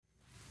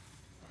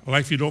I'd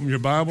like for you to open your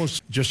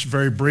Bibles just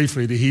very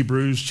briefly to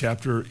Hebrews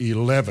chapter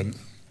 11.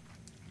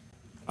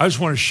 I just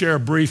want to share a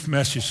brief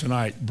message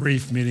tonight.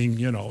 Brief meaning,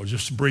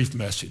 just a brief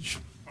message.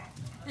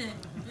 I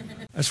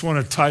just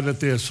want to title it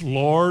this: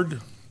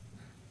 Lord,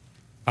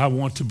 I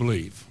want to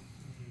believe.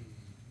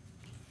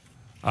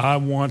 I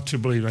want to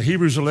believe. Now,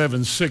 Hebrews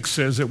 11:6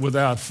 says that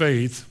without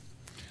faith,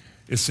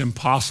 it's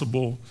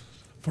impossible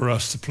for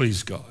us to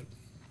please God.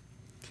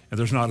 And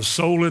there's not a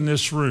soul in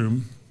this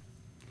room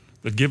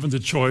that, given the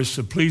choice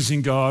of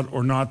pleasing God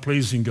or not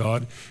pleasing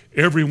God,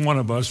 every one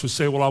of us would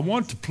say, well, I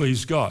want to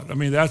please God. I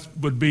mean, that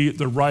would be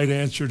the right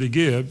answer to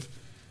give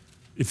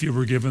if you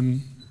were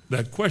given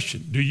that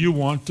question. Do you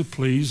want to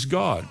please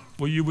God?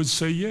 Well, you would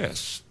say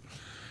yes.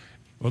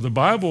 Well, the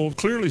Bible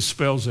clearly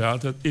spells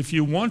out that if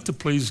you want to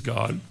please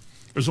God,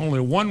 there's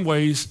only one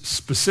way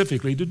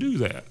specifically to do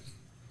that,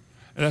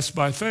 and that's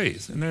by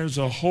faith. And there's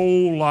a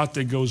whole lot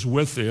that goes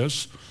with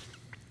this,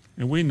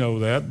 and we know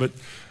that, but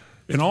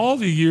in all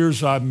the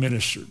years I've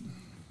ministered,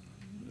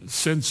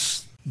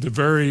 since the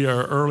very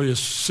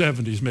earliest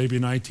 70s, maybe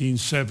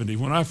 1970,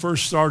 when I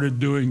first started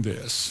doing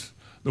this,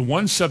 the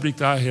one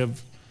subject I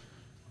have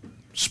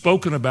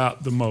spoken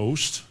about the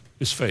most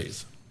is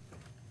faith.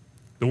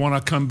 The one I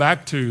come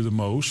back to the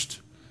most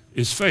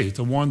is faith.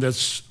 The one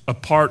that's a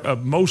part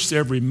of most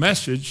every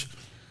message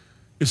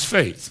is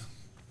faith.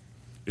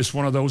 It's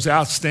one of those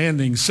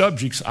outstanding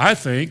subjects, I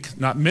think.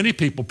 Not many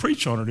people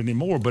preach on it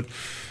anymore, but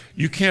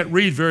you can't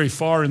read very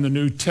far in the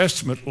New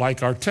Testament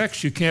like our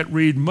text. You can't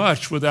read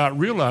much without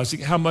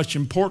realizing how much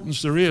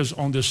importance there is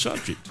on this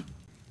subject.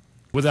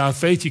 Without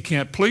faith, you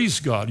can't please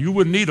God. You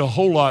would need a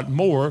whole lot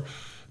more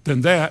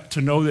than that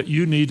to know that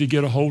you need to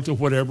get a hold of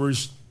whatever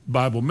the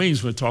Bible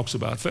means when it talks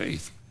about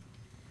faith.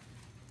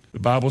 The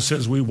Bible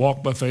says we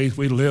walk by faith,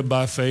 we live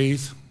by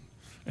faith,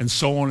 and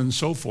so on and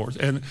so forth.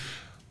 And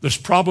there's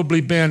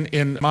probably been,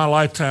 in my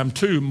lifetime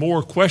too,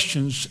 more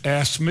questions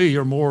asked me,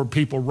 or more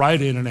people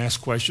write in and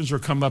ask questions or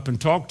come up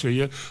and talk to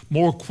you,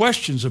 more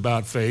questions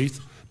about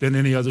faith than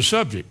any other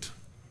subject.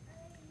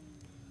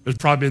 There's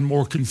probably been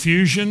more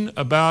confusion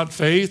about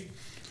faith.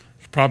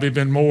 There's probably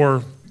been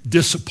more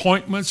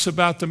disappointments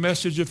about the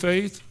message of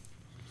faith.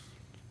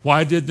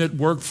 Why didn't it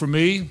work for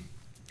me?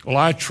 Well,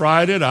 I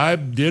tried it. I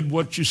did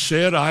what you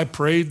said. I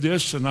prayed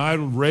this, and I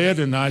read,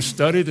 and I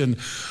studied, and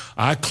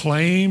I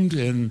claimed,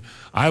 and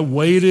I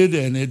waited,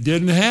 and it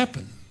didn't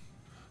happen.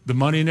 The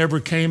money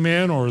never came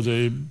in, or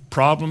the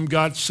problem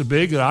got so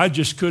big that I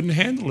just couldn't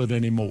handle it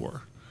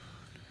anymore.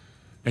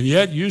 And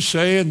yet you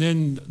say, and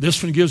then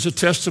this one gives a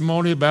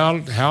testimony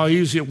about how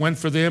easy it went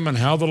for them and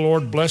how the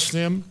Lord blessed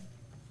them.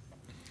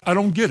 I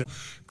don't get it.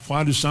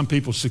 Why do some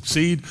people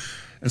succeed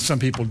and some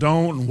people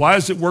don't? And why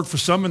does it work for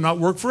some and not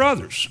work for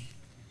others?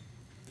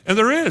 And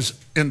there is,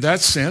 in that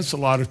sense, a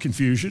lot of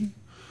confusion,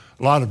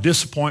 a lot of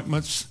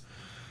disappointments,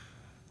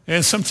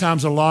 and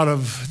sometimes a lot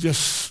of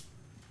just,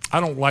 I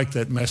don't like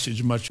that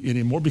message much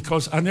anymore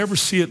because I never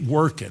see it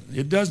working.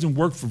 It doesn't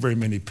work for very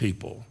many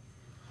people.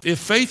 If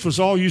faith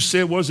was all you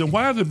said was, then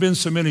why have there been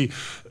so many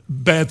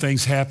bad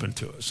things happen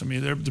to us? I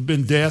mean, there have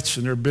been deaths,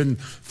 and there have been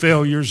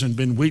failures, and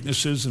been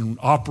weaknesses, and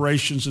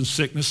operations, and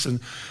sickness, and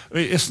I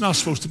mean, it's not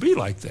supposed to be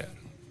like that.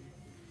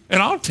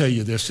 And I'll tell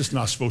you this, it's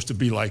not supposed to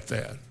be like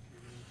that.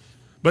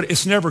 But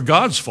it's never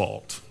God's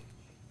fault.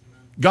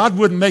 God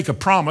wouldn't make a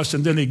promise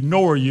and then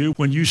ignore you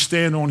when you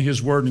stand on his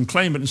word and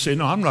claim it and say,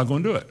 no, I'm not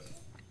going to do it.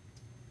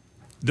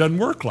 It doesn't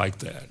work like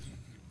that.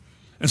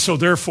 And so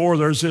therefore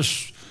there's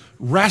this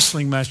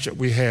wrestling match that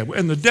we have.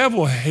 And the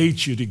devil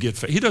hates you to get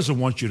faith. He doesn't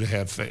want you to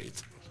have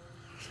faith.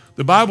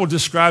 The Bible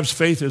describes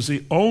faith as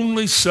the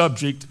only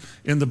subject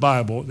in the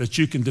Bible that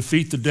you can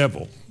defeat the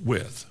devil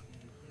with.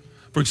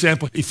 For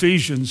example,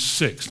 Ephesians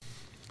 6.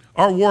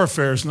 Our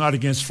warfare is not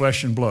against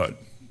flesh and blood,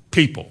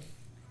 people,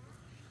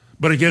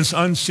 but against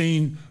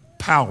unseen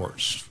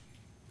powers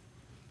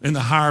in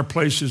the higher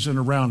places and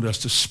around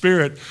us, the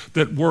spirit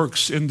that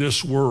works in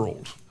this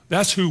world.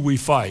 That's who we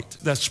fight.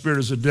 That spirit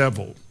is a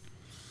devil.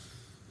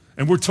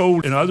 And we're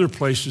told in other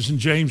places, in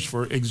James,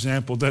 for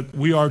example, that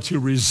we are to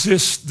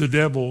resist the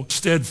devil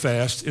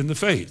steadfast in the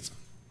faith.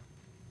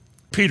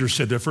 Peter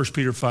said that, 1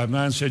 Peter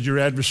 5:9 said, your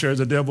adversary,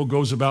 the devil,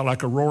 goes about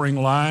like a roaring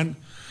lion.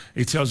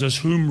 He tells us,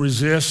 whom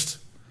resist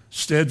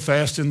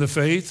steadfast in the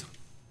faith.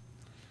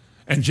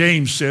 And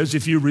James says,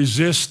 if you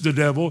resist the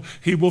devil,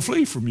 he will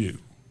flee from you.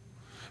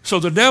 So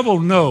the devil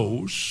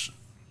knows,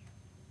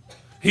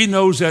 he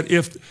knows that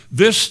if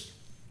this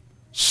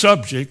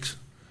subject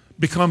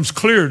becomes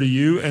clear to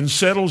you and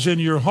settles in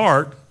your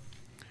heart,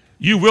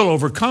 you will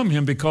overcome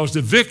him, because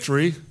the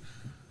victory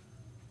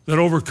that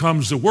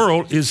overcomes the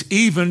world is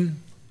even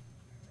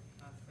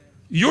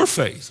your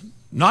faith.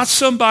 Not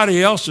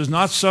somebody else's,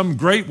 not some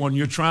great one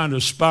you're trying to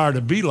aspire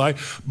to be like,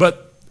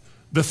 but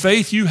the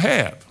faith you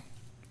have.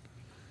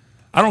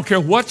 I don't care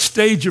what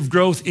stage of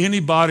growth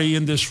anybody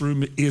in this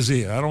room is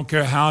in. I don't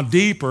care how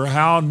deep or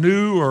how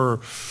new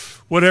or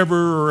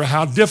whatever, or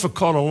how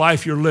difficult a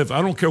life you're living.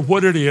 I don't care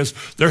what it is.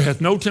 There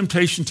hath no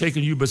temptation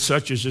taken you but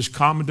such as is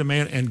common to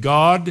man. And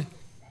God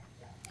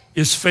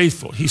is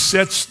faithful. He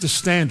sets the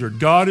standard.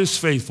 God is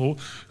faithful,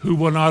 who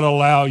will not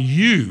allow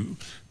you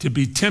to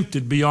be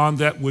tempted beyond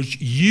that which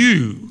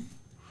you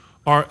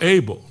are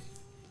able.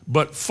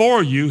 But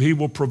for you, he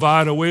will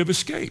provide a way of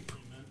escape.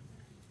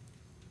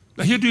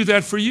 Now, he'll do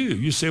that for you.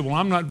 You say, well,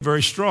 I'm not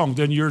very strong.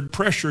 Then your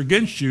pressure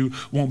against you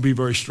won't be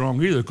very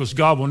strong either, because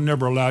God will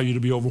never allow you to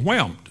be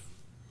overwhelmed,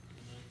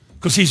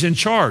 because he's in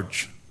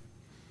charge.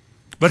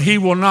 But he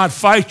will not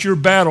fight your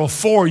battle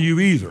for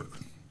you either.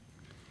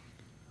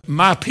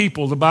 My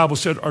people, the Bible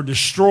said, are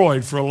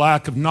destroyed for a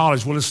lack of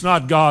knowledge. Well, it's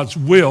not God's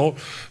will.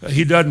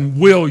 He doesn't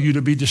will you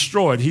to be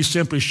destroyed. He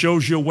simply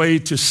shows you a way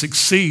to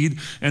succeed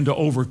and to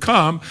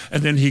overcome,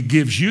 and then he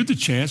gives you the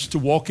chance to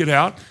walk it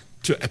out,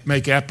 to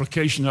make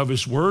application of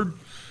his word.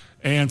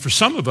 And for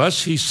some of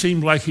us, he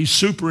seemed like he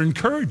super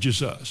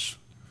encourages us,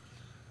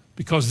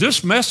 because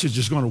this message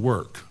is going to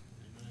work.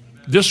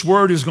 This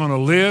word is going to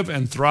live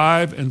and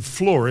thrive and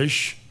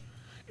flourish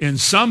in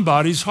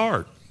somebody's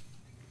heart.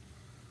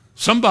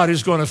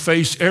 Somebody's going to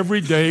face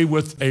every day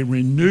with a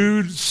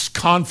renewed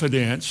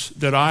confidence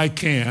that I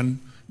can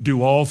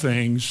do all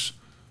things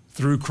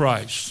through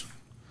Christ.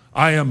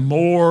 I am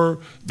more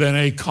than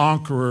a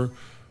conqueror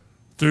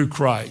through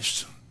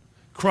Christ.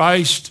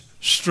 Christ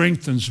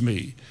strengthens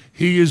me.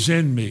 He is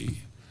in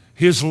me.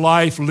 His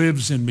life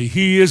lives in me.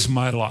 He is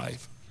my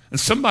life. And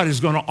somebody's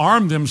going to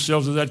arm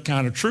themselves with that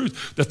kind of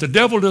truth that the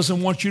devil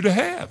doesn't want you to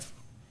have.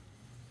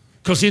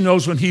 Because he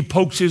knows when he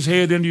pokes his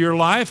head into your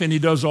life, and he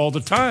does all the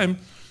time,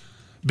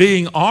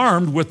 being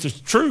armed with the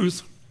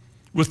truth,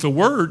 with the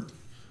word,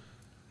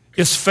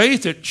 it's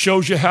faith that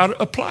shows you how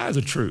to apply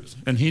the truth.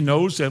 And he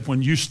knows that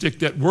when you stick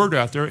that word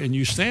out there and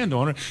you stand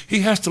on it,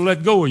 he has to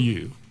let go of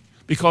you.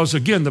 Because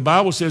again, the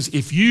Bible says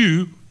if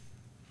you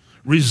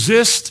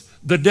resist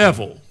the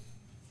devil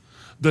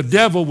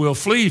will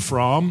flee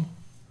from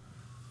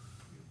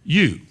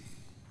you.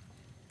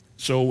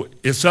 So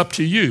it's up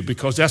to you,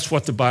 because that's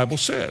what the Bible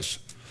says.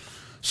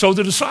 So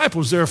the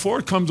disciples,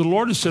 therefore, come to the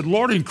Lord and said,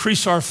 Lord,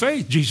 increase our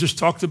faith. Jesus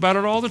talked about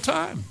it all the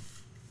time.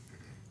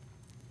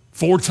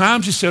 4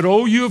 times he said,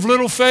 oh, you have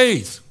little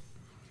faith.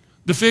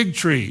 The fig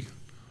tree.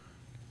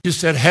 He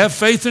said, have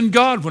faith in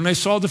God, when they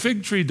saw the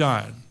fig tree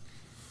dying.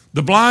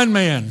 The blind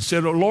man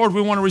said, oh, Lord,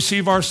 we want to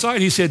receive our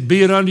sight. He said,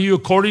 be it unto you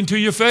according to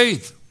your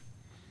faith.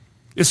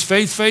 It's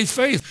faith, faith,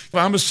 faith. If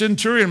I'm a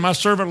centurion, my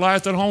servant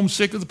lieth at home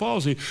sick of the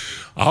palsy,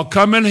 I'll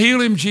come and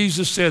heal him,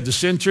 Jesus said. The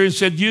centurion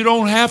said, you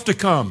don't have to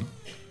come.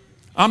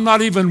 I'm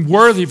not even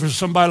worthy for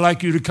somebody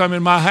like you to come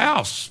in my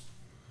house.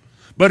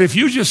 But if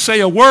you just say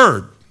a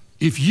word,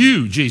 if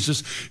you,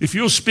 Jesus, if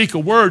you'll speak a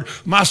word,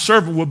 my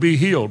servant will be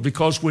healed.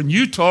 Because when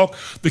you talk,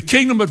 the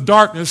kingdom of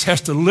darkness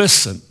has to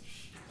listen.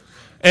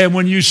 And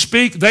when you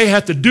speak, they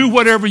have to do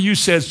whatever you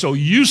said. So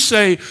you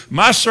say,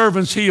 my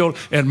servant's healed,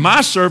 and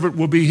my servant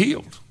will be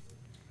healed.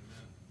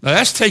 Now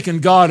that's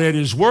taking God at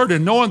his word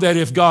and knowing that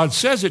if God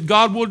says it,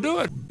 God will do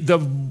it. The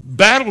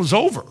battle is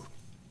over.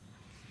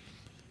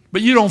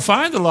 But you don't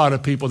find a lot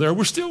of people there.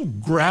 We're still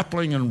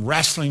grappling and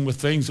wrestling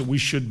with things that we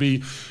should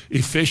be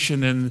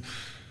efficient and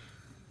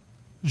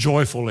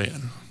joyful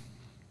in.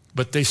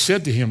 But they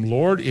said to him,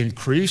 Lord,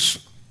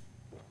 increase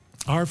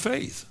our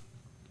faith.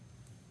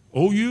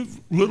 Oh, you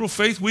little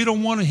faith. We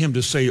don't want him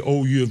to say,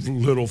 oh, you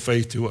little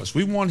faith to us.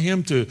 We want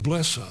him to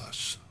bless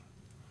us.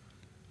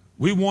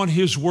 We want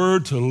his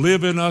word to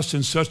live in us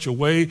in such a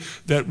way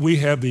that we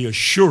have the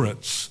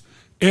assurance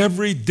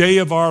every day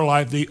of our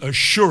life, the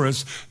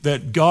assurance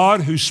that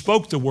God who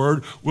spoke the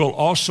word will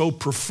also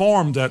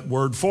perform that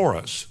word for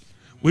us.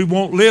 We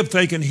won't live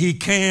thinking he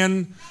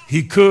can,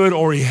 he could,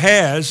 or he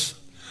has,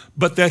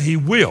 but that he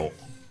will.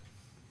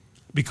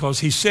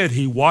 Because he said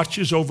he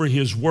watches over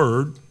his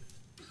word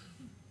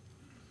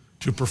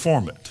to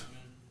perform it.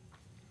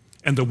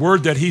 And the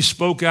word that he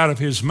spoke out of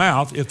his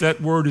mouth, if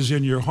that word is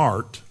in your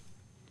heart,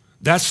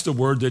 that's the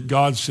word that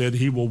God said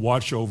he will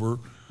watch over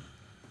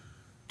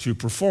to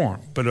perform.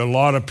 But a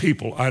lot of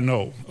people, I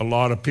know, a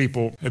lot of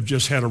people have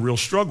just had a real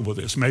struggle with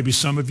this. Maybe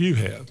some of you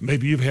have.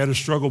 Maybe you've had a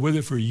struggle with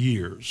it for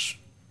years.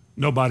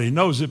 Nobody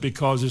knows it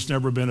because it's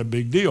never been a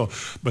big deal.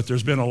 But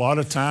there's been a lot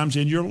of times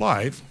in your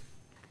life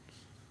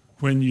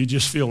when you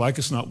just feel like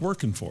it's not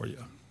working for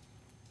you.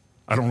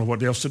 I don't know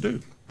what else to do.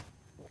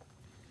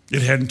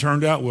 It hadn't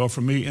turned out well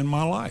for me in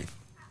my life.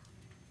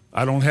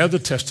 I don't have the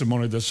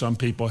testimony that some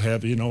people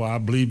have. You know, I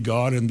believe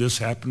God and this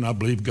happened. I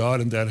believe God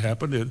and that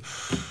happened.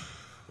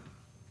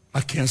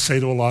 I can't say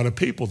to a lot of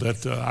people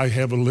that I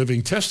have a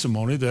living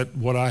testimony that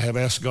what I have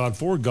asked God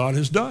for, God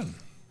has done.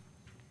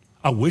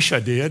 I wish I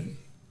did.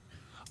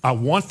 I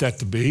want that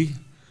to be,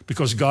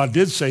 because God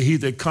did say, he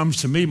that comes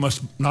to me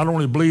must not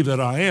only believe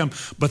that I am,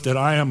 but that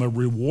I am a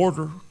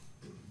rewarder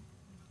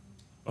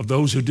of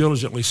those who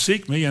diligently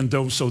seek me.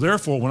 And so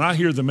therefore, when I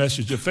hear the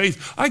message of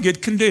faith, I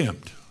get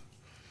condemned.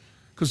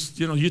 Because,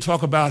 you know, you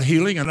talk about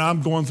healing and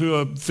I'm going through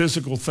a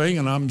physical thing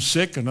and I'm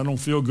sick and I don't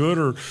feel good,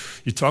 or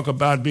you talk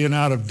about being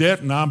out of debt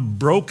and I'm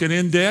broken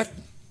in debt.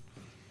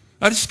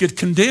 I just get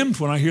condemned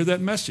when I hear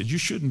that message. You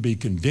shouldn't be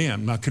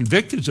condemned. Now,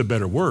 convicted is a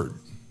better word,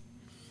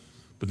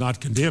 but not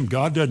condemned.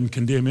 God doesn't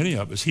condemn any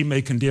of us. He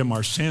may condemn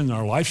our sin and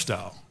our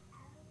lifestyle,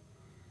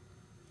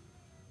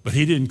 But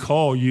he didn't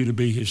call you to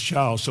be his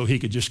child so he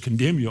could just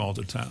condemn you all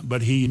the time.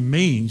 But he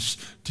means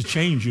to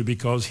change you,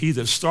 because he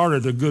that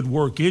started a good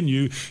work in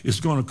you is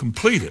going to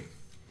complete it.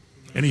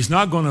 And he's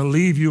not going to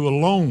leave you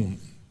alone.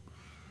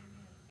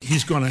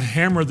 He's going to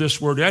hammer this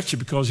word at you,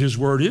 because his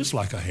word is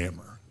like a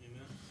hammer.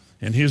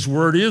 And his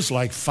word is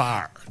like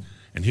fire.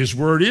 And his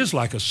word is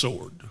like a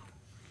sword.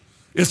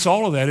 It's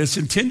all of that. It's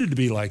intended to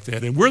be like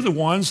that. And we're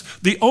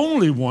the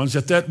only ones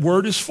that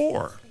word is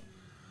for.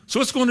 So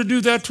it's going to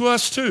do that to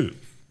us too.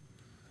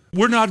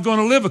 We're not going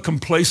to live a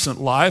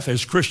complacent life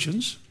as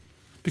Christians,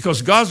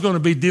 because God's going to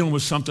be dealing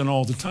with something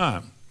all the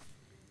time.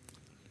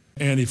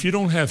 And if you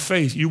don't have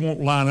faith, you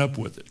won't line up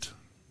with it.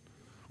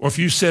 Or if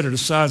you set it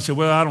aside and say,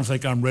 well, I don't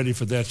think I'm ready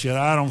for that yet.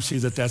 I don't see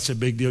that that's a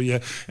big deal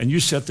yet. And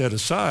you set that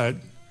aside,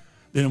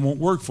 then it won't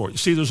work for you.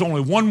 See, there's only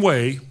one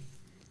way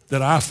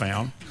that I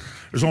found.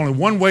 There's only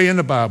one way in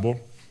the Bible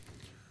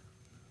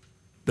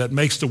that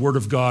makes the Word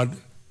of God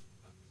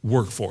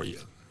work for you,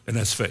 and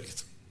that's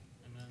faith.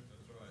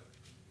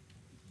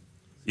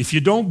 If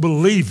you don't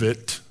believe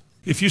it,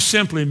 if you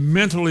simply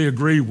mentally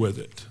agree with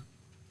it,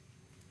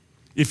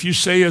 if you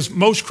say, as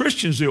most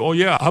Christians do, oh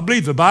yeah, I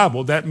believe the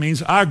Bible, that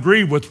means I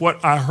agree with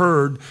what I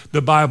heard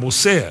the Bible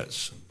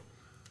says.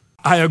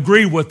 I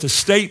agree with the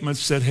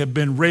statements that have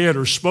been read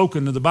or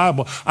spoken in the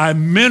Bible. I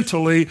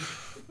mentally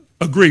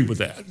agree with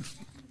that.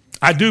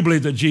 I do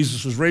believe that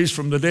Jesus was raised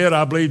from the dead.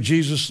 I believe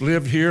Jesus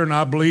lived here, and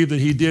I believe that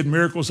he did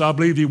miracles. I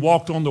believe he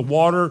walked on the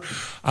water.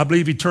 I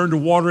believe he turned the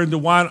water into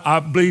wine. I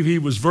believe he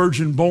was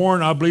virgin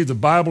born. I believe the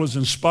Bible is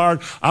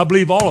inspired. I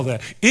believe all of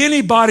that.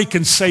 Anybody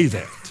can say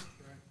that.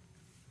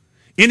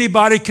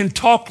 Anybody can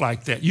talk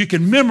like that. You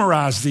can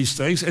memorize these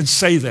things and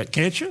say that,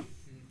 can't you?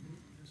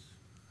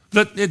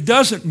 That it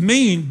doesn't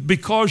mean,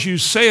 because you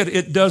say it,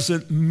 it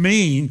doesn't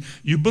mean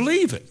you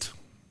believe it.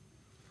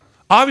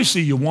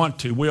 Obviously you want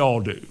to. We all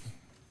do.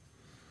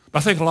 I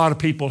think a lot of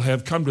people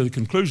have come to the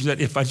conclusion that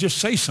if I just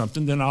say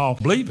something, then I'll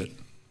believe it.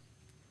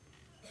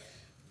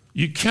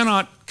 You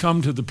cannot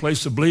come to the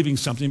place of believing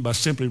something by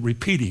simply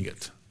repeating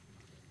it.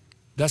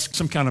 That's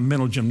some kind of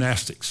mental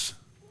gymnastics.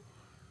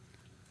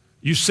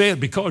 You say it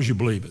because you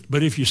believe it.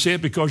 But if you say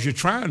it because you're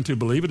trying to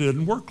believe it, it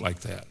doesn't work like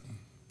that.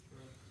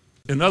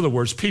 In other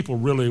words, people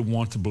really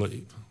want to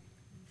believe.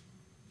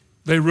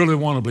 They really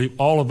want to believe.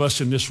 All of us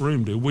in this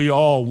room do. We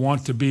all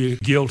want to be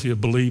guilty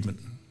of believing.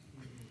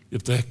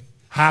 If the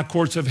high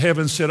courts of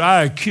heaven said,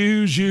 I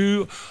accuse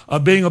you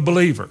of being a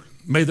believer,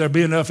 may there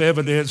be enough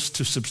evidence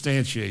to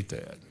substantiate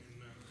that.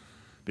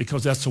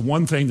 Because that's the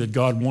one thing that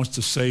God wants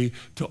to say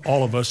to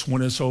all of us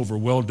when it's over.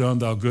 Well done,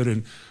 thou good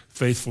and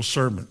faithful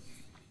servant.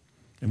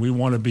 And we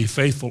want to be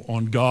faithful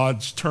on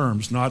God's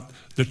terms, not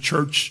the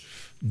church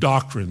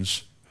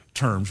doctrines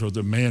terms or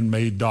the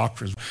man-made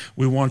doctrines.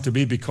 We want it to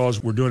be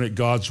because we're doing it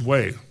God's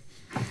way.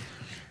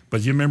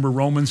 But you remember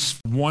Romans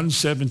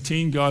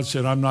 1:17, God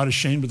said, I'm not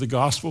ashamed of the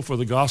gospel, for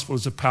the gospel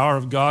is the power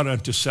of God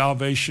unto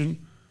salvation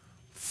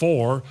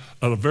for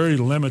a very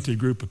limited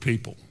group of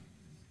people.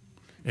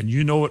 And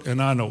you know it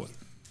and I know it.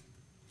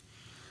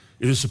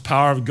 It is the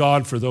power of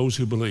God for those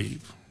who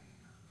believe,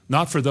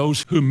 not for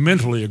those who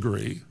mentally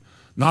agree,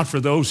 not for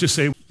those who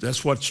say,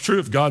 that's what's true.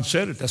 If God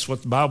said it, that's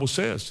what the Bible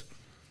says.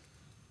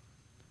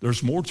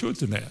 There's more to it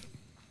than that.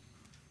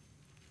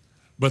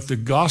 But the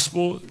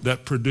gospel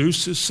that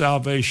produces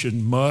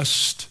salvation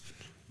must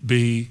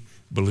be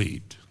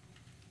believed.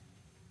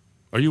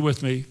 Are you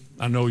with me?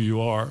 I know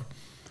you are.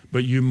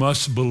 But you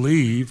must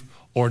believe,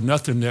 or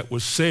nothing that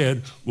was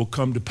said will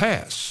come to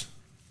pass.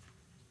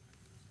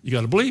 You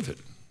got to believe it.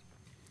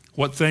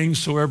 What things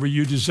soever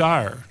you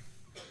desire.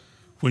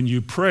 When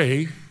you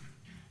pray,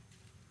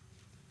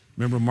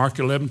 remember Mark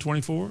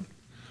 11:24?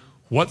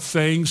 What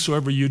things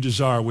soever you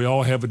desire. We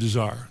all have a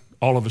desire.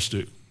 All of us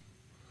do.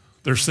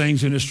 There's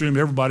things in this room,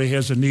 everybody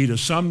has a need of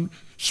some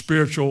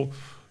spiritual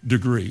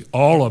degree.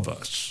 All of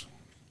us.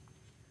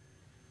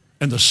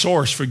 And the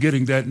source for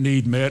getting that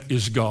need met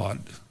is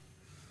God.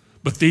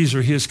 But these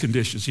are his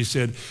conditions. He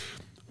said,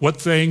 what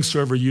things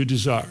soever you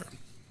desire.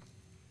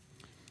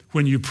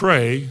 When you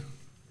pray,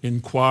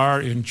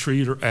 inquire,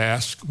 entreat, or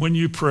ask. When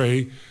you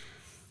pray,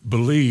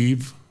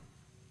 believe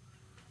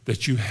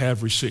that you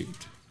have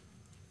received.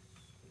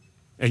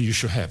 And you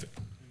shall have it.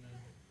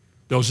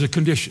 Those are the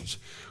conditions.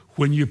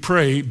 When you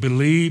pray,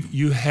 believe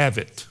you have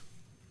it.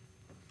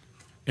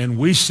 And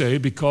we say,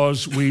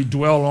 because we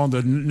dwell on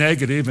the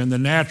negative and the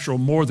natural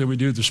more than we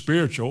do the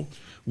spiritual,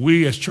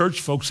 we as church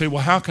folks say,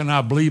 well, how can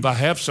I believe I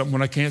have something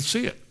when I can't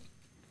see it?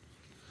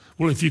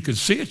 Well, if you could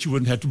see it, you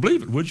wouldn't have to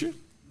believe it, would you?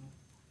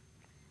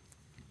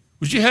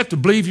 Would you have to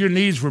believe your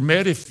needs were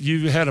met if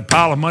you had a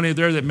pile of money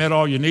there that met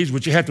all your needs?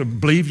 Would you have to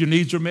believe your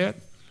needs are met?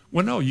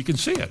 Well, no, you can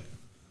see it.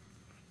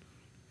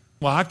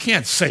 Well, I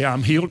can't say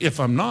I'm healed if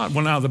I'm not.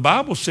 Well, now the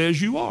Bible says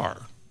you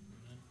are.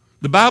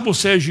 The Bible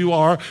says you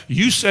are.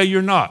 You say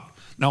you're not.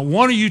 Now,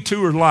 one of you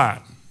two are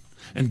lying,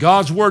 and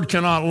God's word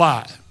cannot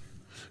lie.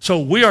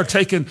 So we are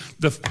taking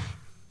the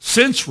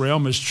sense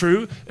realm as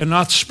true and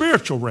not the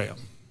spiritual realm.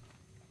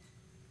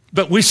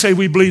 But we say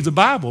we believe the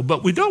Bible,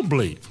 but we don't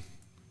believe.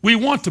 We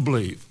want to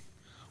believe.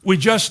 We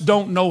just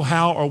don't know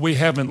how, or we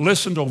haven't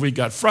listened, or we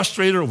got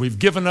frustrated, or we've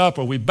given up,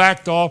 or we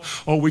backed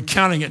off, or we're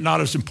counting it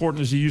not as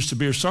important as it used to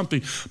be or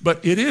something.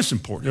 But it is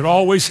important. It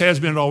always has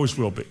been, it always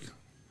will be.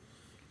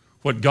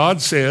 What God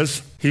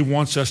says, he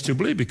wants us to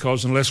believe,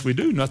 because unless we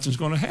do, nothing's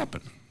going to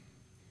happen.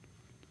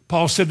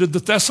 Paul said to the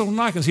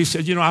Thessalonians, he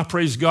said, I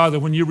praise God that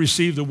when you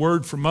receive the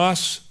word from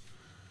us,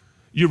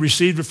 you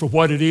received it for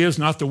what it is,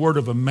 not the word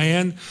of a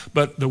man,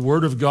 but the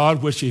word of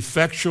God, which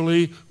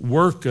effectually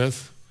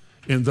worketh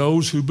in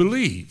those who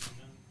believe.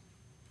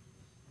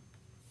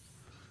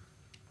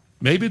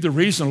 Maybe the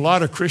reason a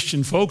lot of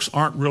Christian folks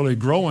aren't really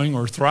growing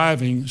or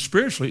thriving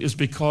spiritually is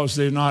because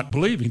they're not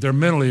believing. They're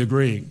mentally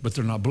agreeing, but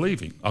they're not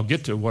believing. I'll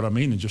get to what I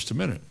mean in just a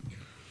minute.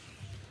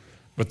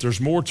 But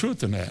there's more to it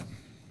than that.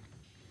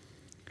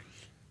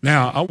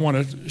 Now, I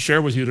want to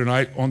share with you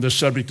tonight on this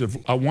subject of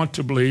I want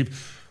to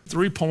believe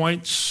 3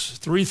 points,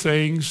 3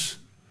 things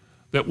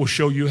that will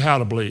show you how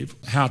to believe,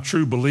 how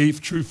true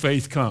belief, true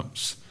faith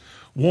comes.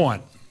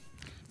 1,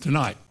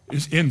 tonight,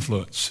 is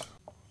influence.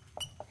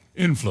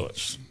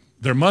 Influence.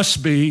 There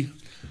must be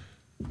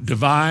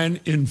divine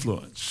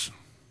influence.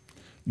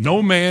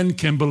 No man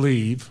can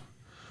believe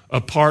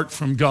apart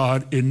from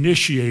God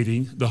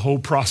initiating the whole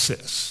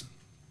process.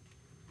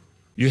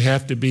 You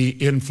have to be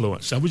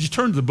influenced. Now, would you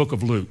turn to the book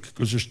of Luke?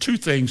 Because there's 2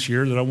 things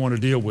here that I want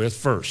to deal with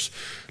first.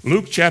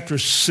 Luke chapter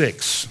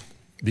 6,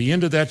 the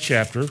end of that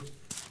chapter.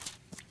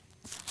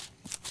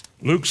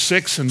 Luke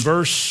 6 and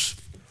verse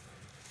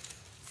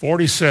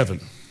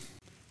 47.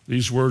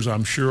 These words,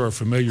 I'm sure, are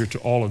familiar to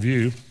all of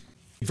you.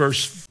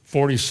 Verse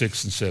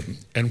 46 and 7.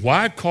 And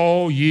why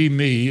call ye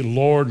me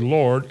Lord,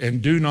 Lord,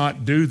 and do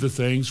not do the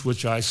things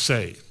which I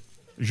say?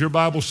 Does your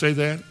Bible say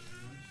that?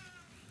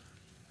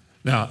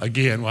 Now,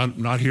 again, I'm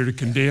not here to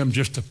condemn,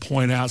 just to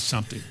point out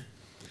something.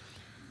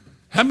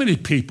 How many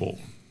people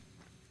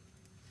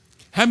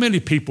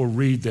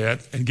read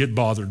that and get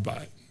bothered by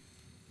it?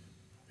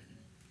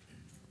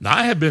 Now,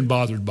 I have been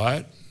bothered by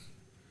it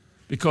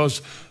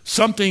because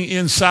something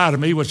inside of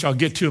me, which I'll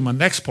get to in my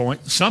next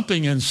point,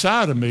 something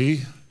inside of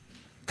me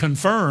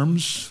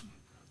confirms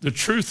the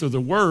truth of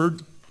the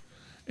word,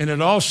 and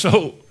it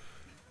also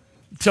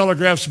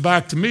telegraphs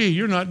back to me,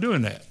 you're not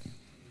doing that.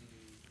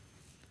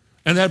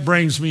 And that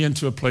brings me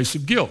into a place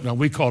of guilt. Now,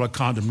 we call it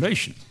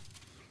condemnation.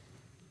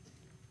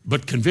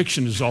 But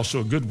conviction is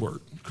also a good word,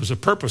 because the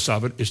purpose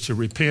of it is to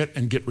repent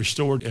and get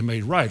restored and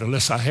made right.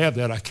 Unless I have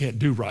that, I can't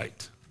do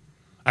right.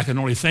 I can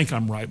only think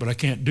I'm right, but I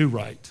can't do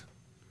right.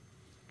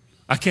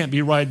 I can't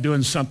be right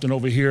doing something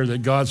over here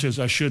that God says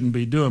I shouldn't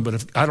be doing. But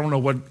if I don't know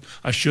what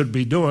I should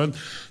be doing,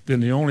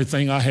 then the only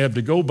thing I have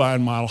to go by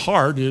in my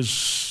heart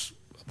is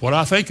what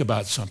I think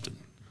about something,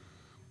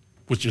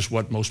 which is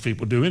what most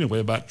people do anyway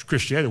about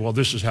Christianity. Well,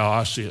 this is how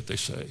I see it, they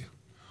say.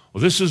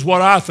 Well, this is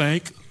what I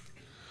think.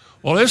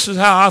 Well, this is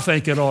how I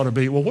think it ought to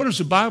be. Well, what does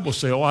the Bible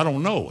say? Oh, I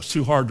don't know. It's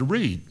too hard to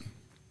read.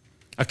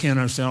 I can't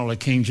understand all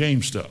that King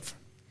James stuff.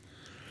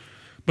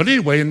 But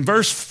anyway, in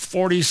verse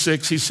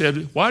 46, he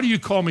said, why do you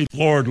call me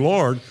Lord,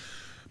 Lord,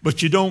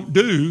 but you don't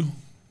do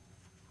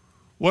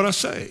what I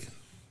say?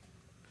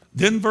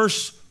 Then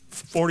verse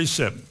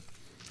 47,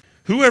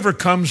 whoever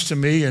comes to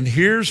me and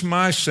hears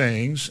my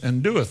sayings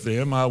and doeth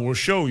them, I will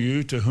show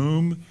you to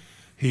whom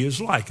he is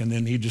like. And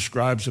then he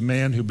describes a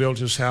man who built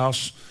his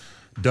house,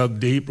 dug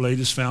deep, laid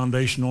his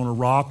foundation on a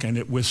rock, and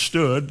it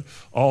withstood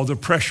all the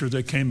pressure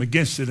that came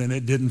against it, and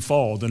it didn't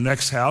fall. The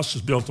next house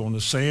is built on the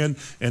sand,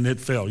 and it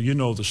fell. You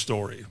know the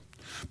story.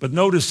 But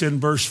notice in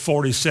verse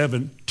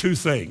 47, 2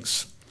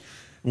 things.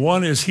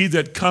 One is he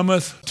that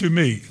cometh to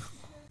me.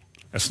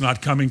 That's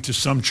not coming to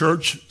some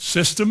church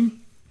system.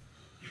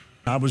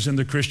 I was in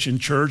the Christian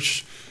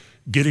church.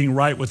 Getting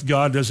right with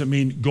God doesn't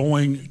mean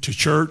going to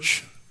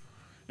church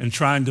and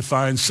trying to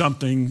find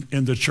something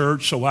in the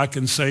church so I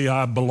can say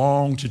I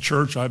belong to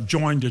church, I've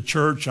joined a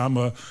church, I'm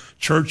a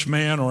church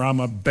man, or I'm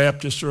a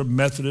Baptist or a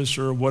Methodist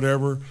or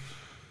whatever,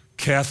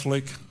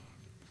 Catholic.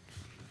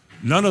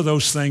 None of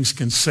those things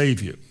can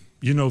save you.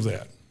 You know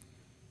that.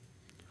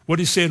 What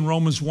did he say in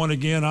Romans 1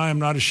 again? I am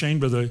not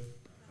ashamed of the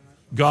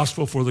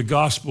gospel, for the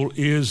gospel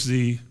is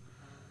the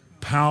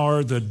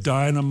power, the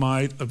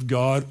dynamite of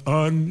God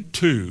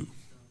unto.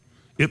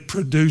 It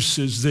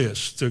produces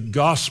this. The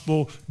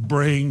gospel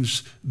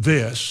brings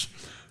this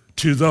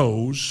to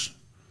those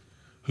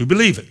who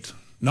believe it.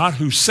 Not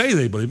who say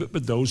they believe it,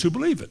 but those who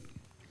believe it.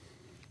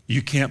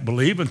 You can't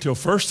believe until,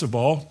 first of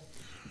all,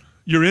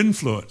 you're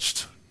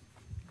influenced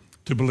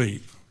to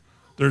believe.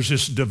 There's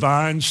this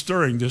divine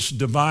stirring, this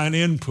divine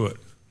input.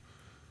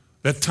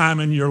 That time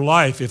in your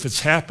life, if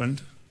it's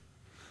happened,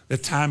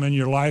 that time in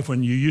your life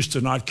when you used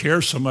to not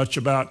care so much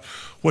about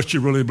what you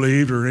really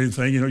believed or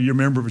anything. You're a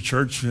member of a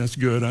church, that's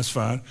good, that's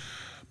fine.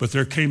 But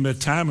there came that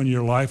time in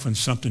your life when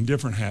something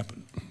different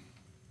happened.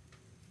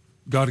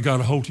 God got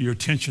a hold of your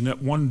attention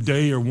that one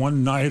day or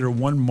one night or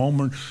one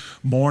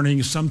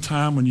morning,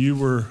 sometime when you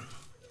were,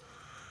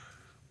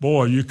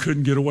 you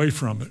couldn't get away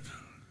from it.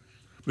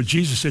 But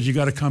Jesus said, you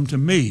got to come to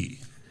me.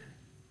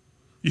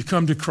 You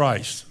come to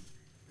Christ.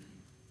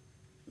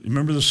 You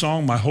remember the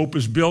song, my hope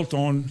is built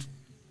on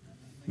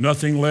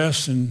nothing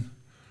less than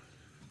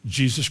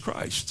Jesus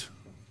Christ.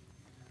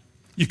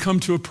 You come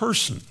to a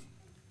person.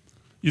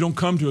 You don't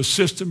come to a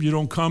system. You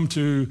don't come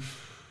to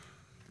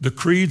the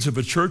creeds of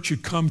a church. You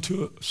come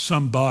to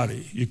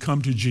somebody. You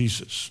come to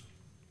Jesus.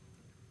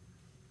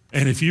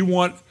 And if you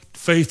want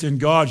faith in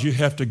God, you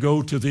have to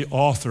go to the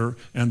author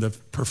and the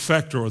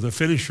perfecter or the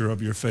finisher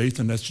of your faith,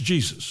 and that's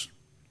Jesus.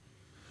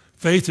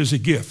 Faith is a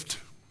gift.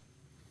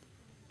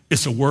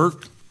 It's a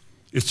work.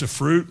 It's a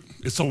fruit.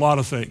 It's a lot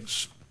of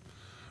things.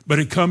 But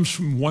it comes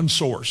from one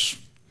source.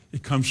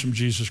 It comes from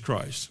Jesus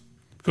Christ.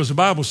 Because the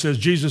Bible says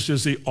Jesus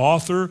is the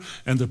author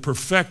and the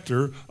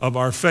perfecter of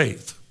our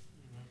faith.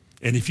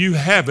 And if you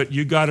have it,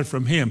 you got it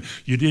from him.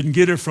 You didn't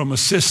get it from a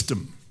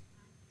system.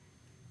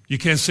 You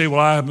can't say, well,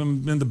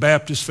 I'm in the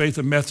Baptist faith,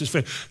 the Methodist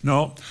faith.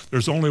 No,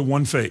 there's only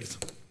one faith.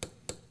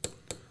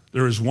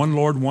 There is one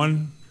Lord,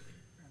 one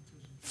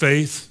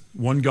faith,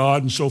 one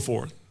God, and so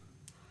forth.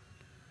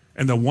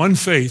 And the one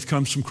faith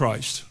comes from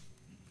Christ.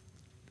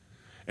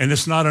 And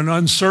it's not an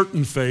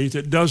uncertain faith.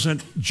 It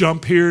doesn't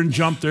jump here and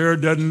jump there.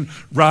 It doesn't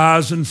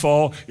rise and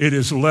fall. It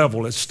is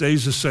level. It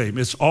stays the same.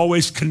 It's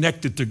always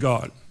connected to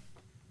God.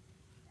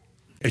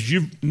 As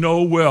you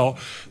know well,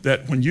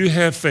 that when you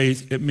have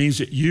faith, it means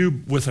that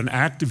you, with an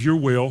act of your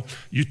will,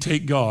 you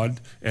take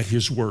God at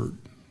his word.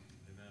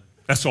 Amen.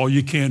 That's all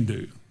you can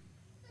do.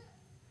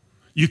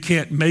 You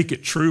can't make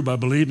it true by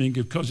believing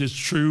it because it's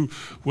true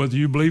whether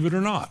you believe it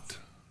or not.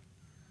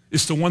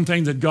 It's the one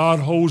thing that God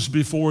holds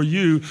before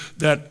you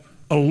that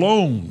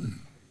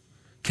alone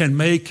can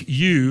make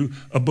you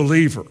a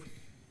believer.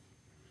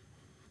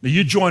 Now,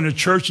 you join a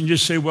church and you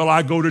say, well,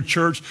 I go to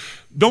church.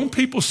 Don't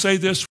people say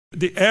this?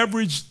 The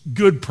average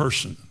good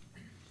person.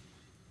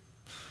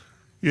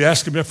 You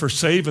ask them if they're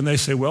saved, and they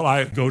say, well,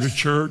 I go to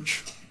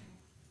church.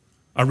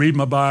 I read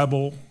my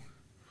Bible,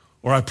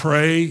 or I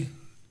pray.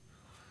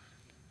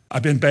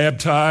 I've been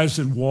baptized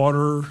in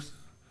water.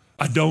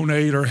 I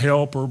donate or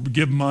help or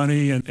give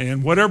money,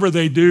 and whatever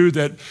they do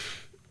that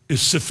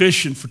is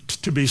sufficient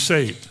to be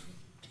saved.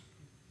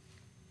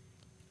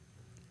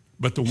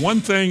 But the one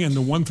thing and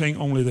the one thing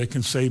only that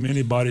can save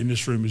anybody in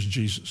this room is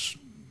Jesus.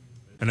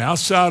 And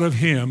outside of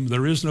him,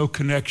 there is no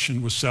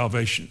connection with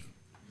salvation.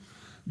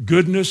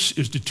 Goodness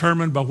is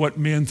determined by what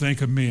men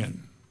think of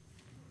men.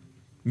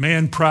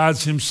 Man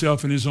prides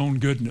himself in his own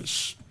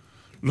goodness.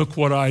 Look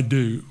what I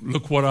do.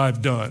 Look what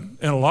I've done.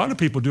 And a lot of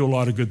people do a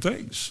lot of good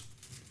things.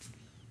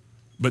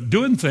 But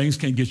doing things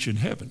can't get you in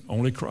heaven.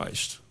 Only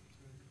Christ.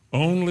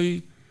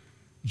 Only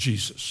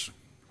Jesus.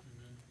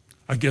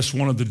 I guess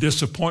one of the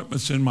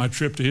disappointments in my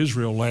trip to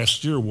Israel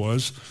last year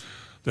was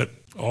that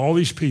all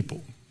these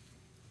people,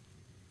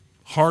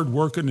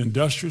 hard-working,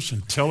 industrious,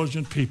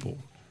 intelligent people,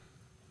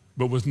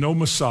 but with no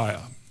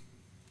Messiah,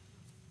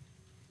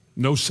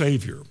 no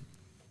Savior,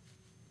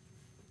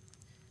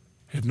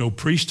 have no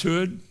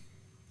priesthood,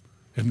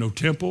 have no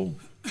temple,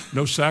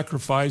 no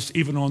sacrifice,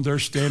 even on their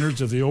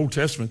standards of the Old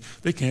Testament,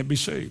 they can't be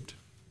saved.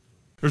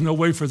 There's no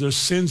way for their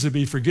sins to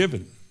be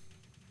forgiven.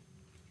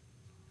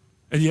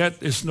 And yet,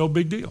 it's no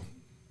big deal.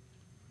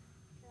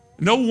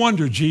 No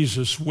wonder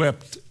Jesus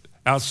wept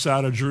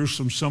outside of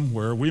Jerusalem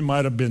somewhere. We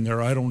might have been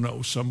there, I don't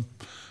know, some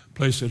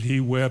place that he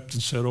wept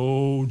and said,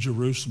 oh,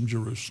 Jerusalem,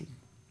 Jerusalem.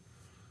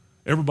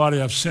 Everybody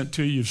I've sent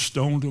to you, you've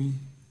stoned them.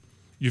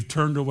 You've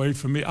turned away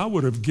from me. I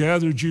would have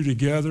gathered you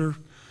together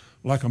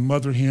like a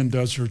mother hen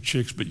does her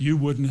chicks, but you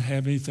wouldn't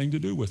have anything to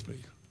do with me.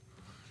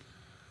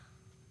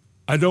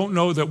 I don't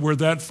know that we're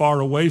that far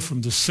away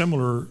from the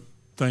similar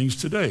things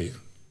today.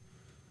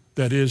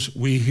 That is,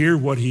 we hear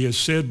what he has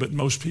said, but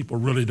most people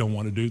really don't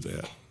want to do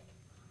that.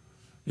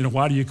 You know,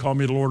 why do you call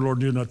me the Lord, Lord,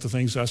 do not the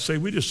things I say?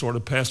 We just sort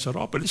of pass that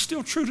off, but it's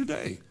still true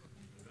today.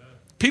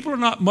 People are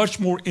not much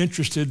more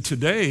interested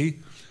today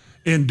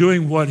in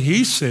doing what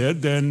he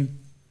said than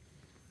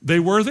they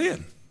were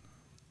then.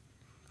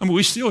 I mean,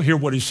 we still hear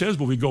what he says,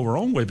 but we go our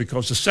own way,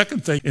 because the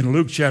second thing in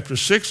Luke chapter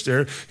 6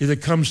 there is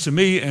that comes to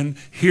me and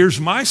hears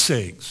my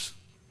sayings.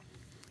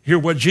 Hear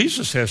what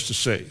Jesus has to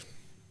say.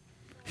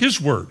 His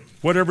word.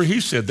 Whatever he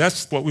said,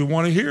 that's what we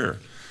want to hear.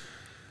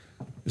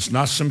 It's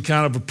not some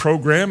kind of a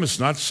program. It's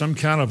not some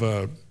kind of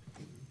a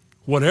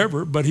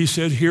whatever, but he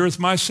said, heareth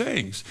my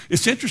sayings.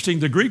 It's interesting,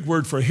 the Greek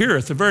word for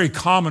heareth, a very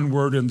common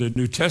word in the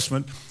New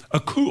Testament,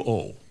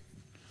 akouo.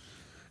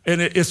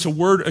 And it's a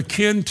word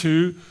akin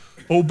to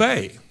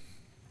obey.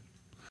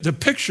 The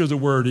picture of the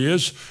word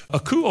is,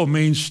 akouo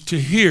means to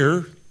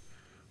hear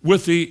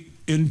with the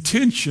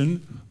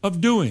intention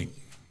of doing.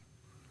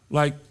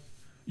 Like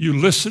you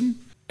listen,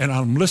 and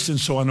I'm listening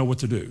so I know what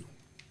to do.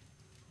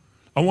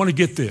 I want to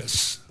get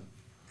this.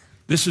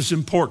 This is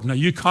important. Now,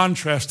 you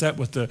contrast that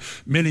with the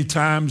many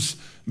times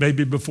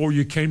maybe before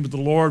you came to the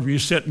Lord where you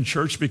sat in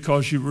church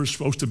because you were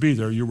supposed to be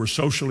there. You were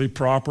socially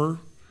proper.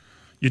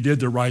 You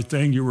did the right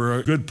thing. You were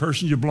a good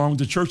person. You belonged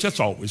to church. That's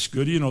always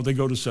good. You know, they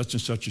go to such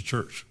and such a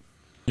church.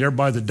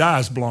 Everybody that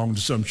dies belongs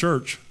to some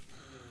church.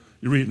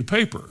 You read it in the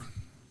paper.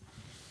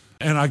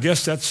 And I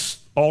guess that's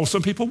all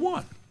some people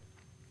want.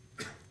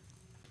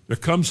 There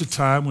comes a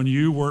time when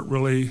you weren't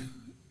really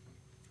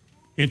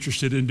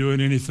interested in doing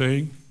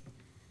anything.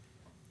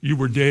 You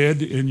were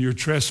dead in your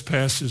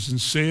trespasses and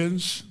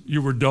sins.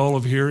 You were dull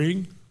of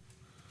hearing.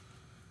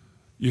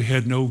 You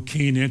had no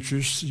keen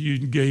interest. You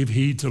gave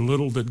heed to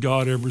little that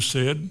God ever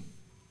said.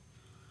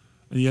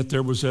 And yet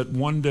there was that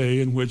one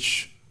day in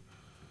which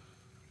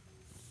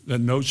that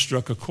note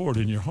struck a chord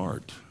in your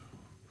heart.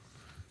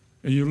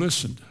 And you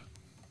listened.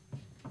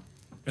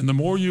 And the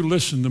more you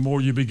listen, the more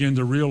you begin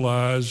to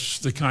realize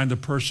the kind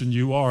of person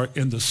you are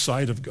in the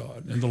sight of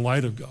God, in the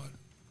light of God.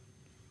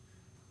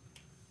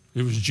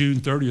 It was June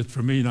 30th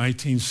for me,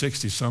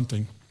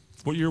 1960-something.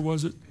 What year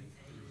was it?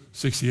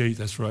 68,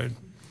 that's right.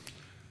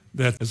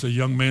 That as a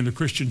young man in a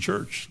Christian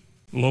church,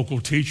 local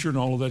teacher and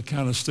all of that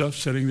kind of stuff,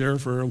 sitting there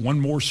for one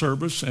more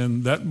service.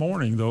 And that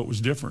morning, though, it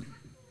was different.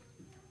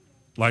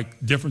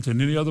 Like different than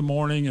any other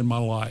morning in my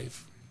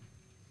life.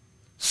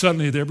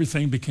 Suddenly,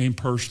 everything became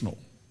personal.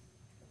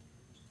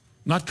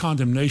 Not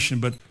condemnation,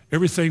 but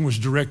everything was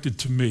directed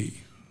to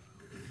me.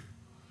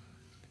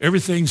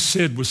 Everything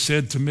said was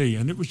said to me,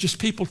 and it was just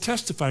people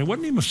testifying. It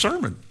wasn't even a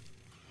sermon.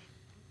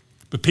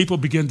 But people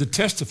began to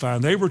testify,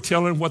 and they were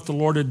telling what the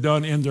Lord had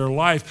done in their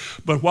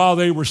life. But while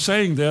they were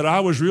saying that,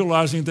 I was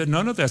realizing that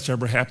none of that's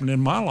ever happened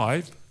in my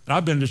life. And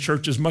I've been to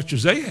church as much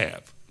as they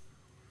have.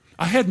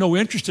 I had no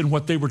interest in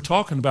what they were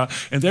talking about,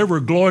 and they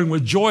were glowing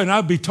with joy, and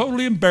I'd be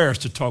totally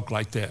embarrassed to talk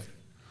like that.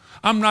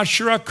 I'm not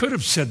sure I could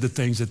have said the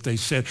things that they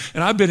said.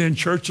 And I've been in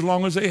church as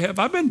long as they have.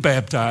 I've been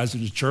baptized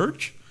in the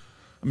church.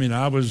 I mean,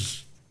 I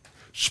was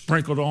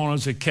sprinkled on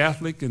as a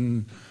Catholic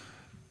and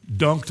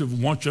dunked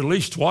once, at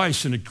least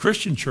twice in a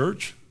Christian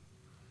church.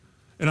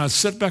 And I'd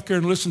sit back there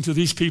and listen to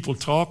these people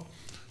talk.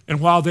 And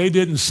while they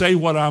didn't say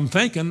what I'm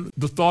thinking,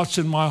 the thoughts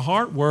in my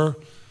heart were,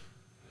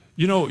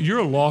 you know, you're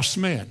a lost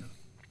man.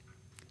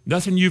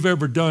 Nothing you've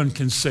ever done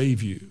can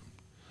save you.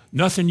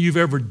 Nothing you've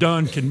ever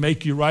done can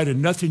make you right,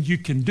 and nothing you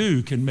can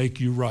do can make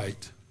you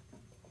right.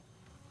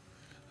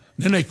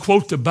 Then they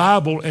quote the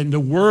Bible, and the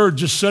word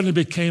just suddenly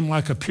became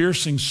like a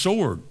piercing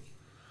sword.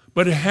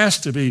 But it has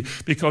to be,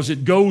 because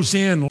it goes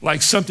in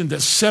like something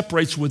that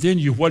separates within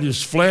you what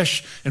is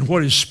flesh and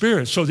what is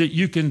spirit, so that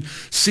you can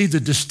see the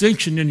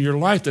distinction in your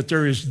life, that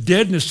there is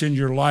deadness in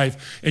your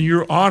life, and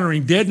you're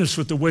honoring deadness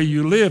with the way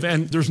you live,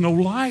 and there's no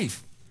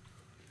life.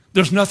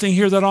 There's nothing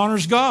here that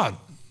honors God.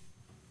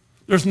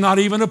 There's not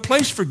even a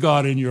place for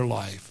God in your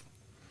life.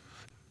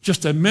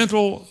 Just a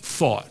mental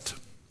thought,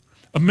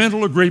 a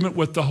mental agreement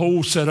with the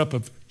whole setup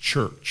of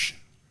church.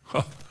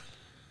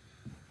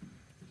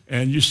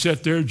 And you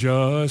sit there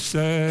just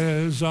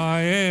as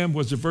I am,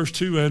 was it verse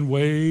 2, and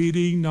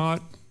waiting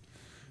not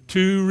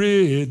to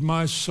rid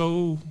my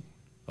soul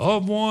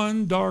of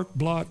one dark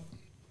blot,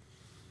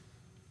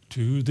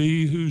 to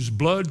thee whose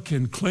blood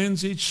can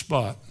cleanse each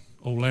spot,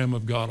 O Lamb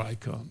of God, I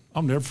come.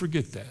 I'll never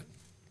forget that.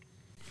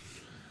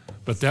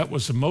 But that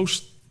was the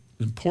most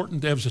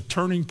important, that was a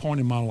turning point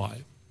in my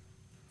life.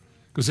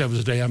 Because that was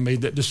the day I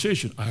made that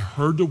decision. I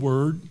heard the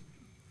word.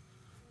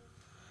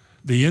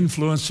 The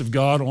influence of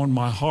God on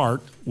my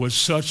heart was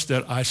such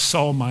that I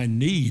saw my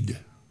need.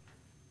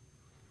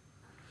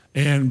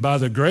 And by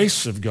the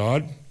grace of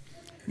God,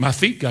 my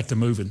feet got to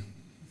moving.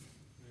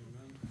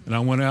 And I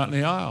went out in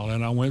the aisle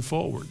and I went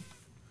forward.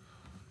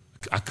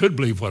 I could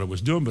believe what I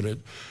was doing, but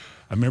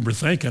I remember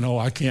thinking, oh,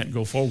 I can't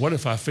go forward. What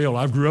if I fail?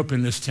 I grew up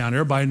in this town.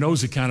 Everybody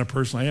knows the kind of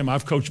person I am.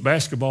 I've coached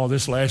basketball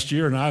this last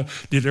year, and I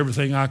did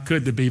everything I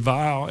could to be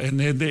vile. And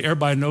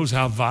everybody knows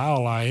how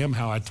vile I am,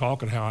 how I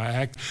talk and how I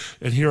act.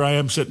 And here I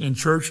am sitting in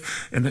church,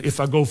 and if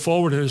I go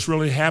forward and this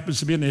really happens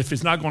to be, and if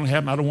it's not going to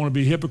happen, I don't want to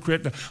be a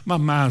hypocrite. My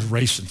mind's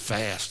racing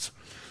fast.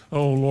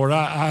 Oh, Lord,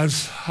 I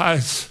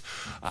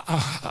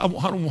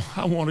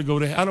want to go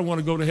to hell. I don't want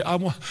to go to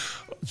hell.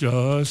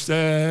 Just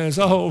as,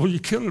 oh, you're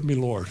killing me,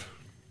 Lord.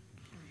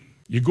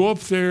 You go up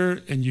there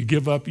and you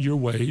give up your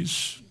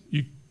ways.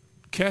 You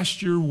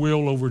cast your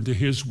will over into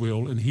his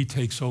will, and he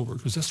takes over.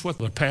 Because that's what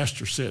the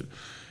pastor said.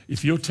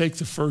 If you'll take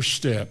the first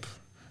step,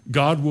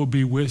 God will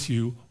be with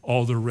you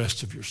all the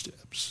rest of your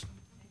steps.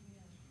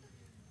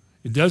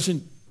 It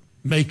doesn't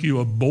make you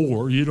a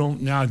bore. You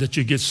don't, now that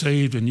you get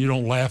saved and you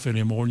don't laugh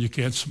anymore and you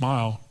can't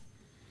smile,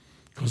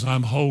 because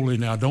I'm holy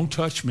now. Don't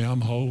touch me,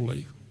 I'm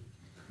holy.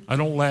 I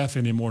don't laugh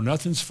anymore.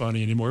 Nothing's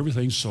funny anymore.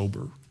 Everything's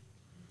sober.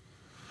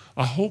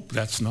 I hope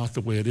that's not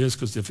the way it is,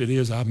 because if it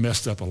is, I've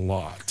messed up a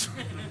lot.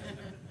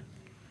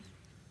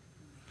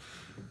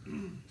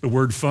 The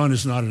word fun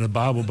is not in the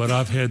Bible, but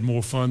I've had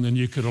more fun than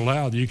you could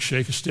allow. You could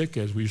shake a stick,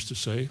 as we used to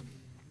say.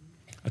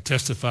 I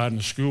testified in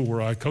a school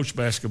where I coached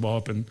basketball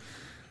up in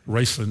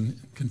Raceland,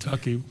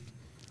 Kentucky.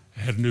 I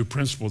had a new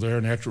principal there,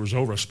 and after it was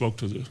over, I spoke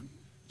to the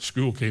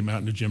school, came out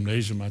in the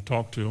gymnasium. I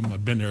talked to him.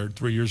 I'd been there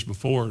 3 years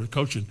before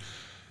coaching.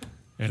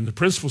 And the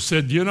principal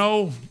said, you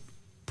know,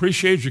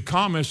 appreciate your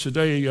comments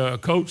today,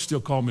 Coach.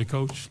 Still call me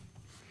Coach.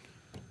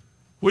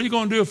 What are you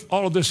going to do if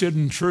all of this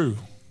isn't true?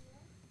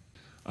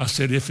 I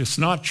said, if it's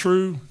not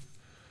true,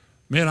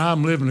 man,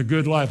 I'm living a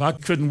good life. I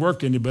couldn't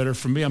work any better.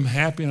 For me, I'm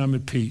happy and I'm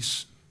at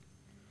peace.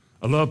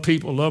 I love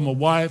people, love my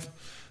wife.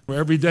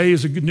 Every day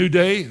is a new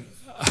day.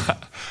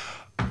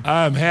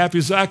 I'm happy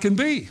as I can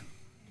be.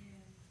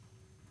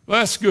 Well,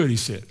 that's good, he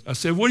said. I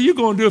said, what are you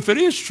going to do if it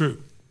is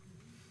true?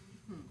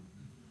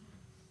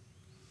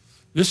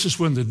 This is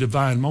when the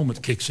divine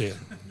moment kicks in.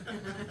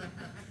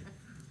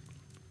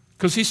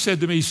 Because he said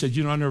to me, he said,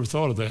 I never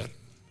thought of that.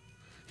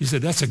 He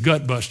said, that's a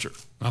gut buster.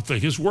 I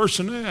think it's worse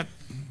than that.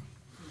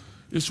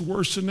 It's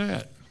worse than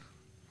that.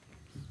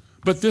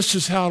 But this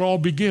is how it all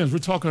begins. We're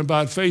talking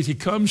about faith. He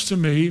comes to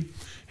me,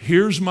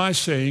 hears my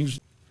sayings,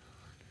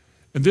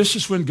 and this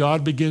is when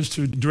God begins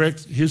to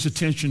direct his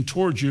attention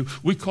towards you.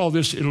 We call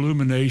this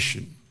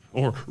illumination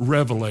or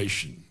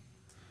revelation.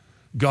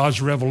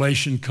 God's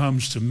revelation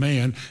comes to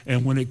man,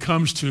 and when it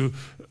comes to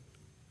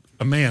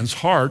a man's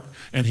heart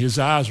and his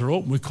eyes are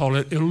open, we call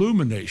it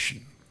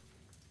illumination.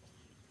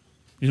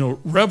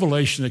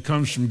 Revelation that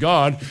comes from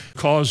God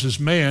causes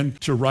man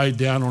to write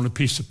down on a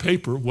piece of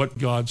paper what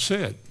God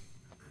said.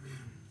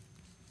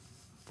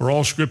 For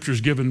all scripture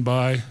is given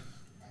by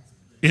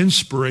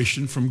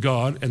inspiration from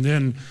God, and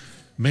then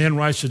man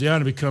writes it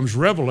down, it becomes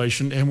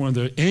revelation, and when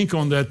the ink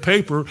on that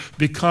paper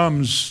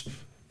becomes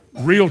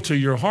real to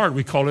your heart,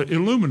 we call it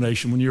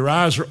illumination, when your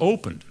eyes are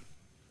opened.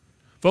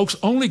 Folks,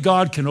 only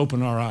God can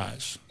open our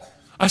eyes.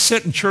 I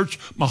sat in church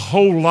my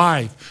whole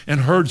life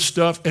and heard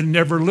stuff and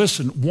never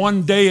listened.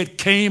 One day it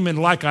came and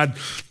like I'd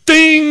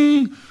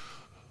ding.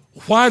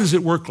 Why does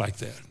it work like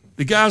that?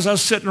 The guys I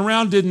was sitting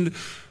around didn't.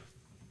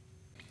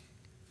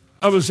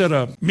 I was at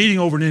a meeting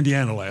over in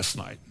Indiana last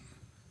night,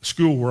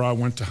 school where I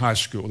went to high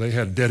school. They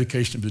had a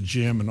dedication of the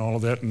gym and all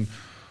of that, and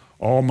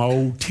all my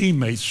old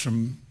teammates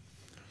from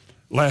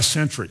last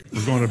century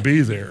were going to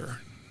be there.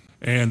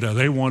 And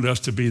they wanted us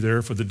to be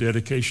there for the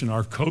dedication.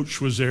 Our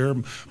coach was there.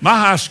 My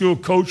high school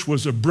coach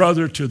was a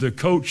brother to the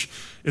coach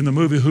in the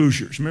movie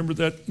Hoosiers. Remember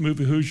that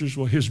movie Hoosiers?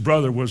 Well, his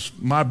brother was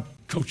my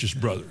coach's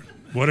brother,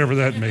 whatever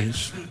that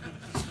means.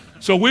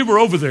 So we were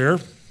over there,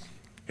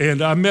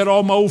 and I met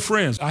all my old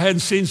friends. I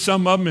hadn't seen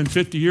some of them in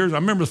 50 years. I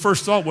remember the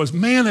first thought was,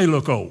 man, they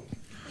look old.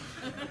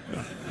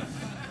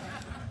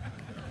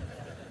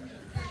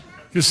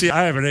 You see,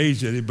 I haven't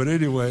aged any, but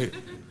anyway.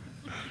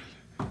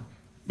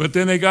 But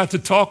then they got to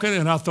talking,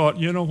 and I thought,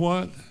 you know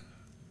what?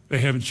 They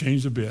haven't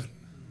changed a bit.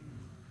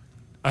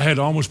 I had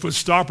to almost put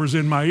stoppers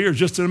in my ears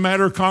just in a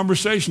matter of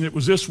conversation. It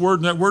was this word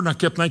and that word, and I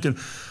kept thinking,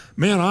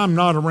 man, I'm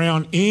not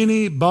around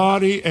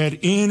anybody at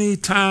any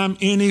time,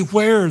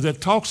 anywhere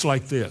that talks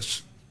like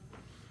this.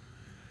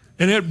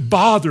 And it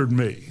bothered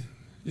me.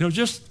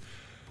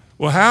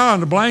 Well, how in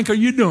the blank are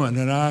you doing?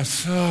 And I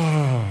said,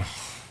 oh.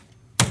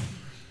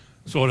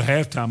 So at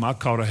halftime, I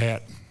caught a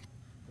hat,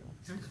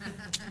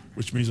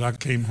 which means I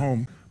came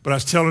home. But I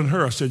was telling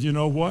her, I said, you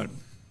know what?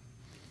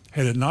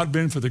 Had it not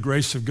been for the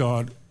grace of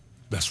God,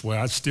 that's where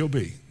I'd still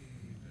be.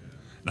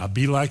 And I'll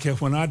be like it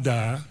when I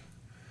die,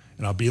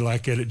 and I'll be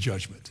like it at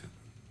judgment.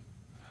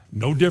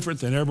 No different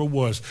than ever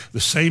was. The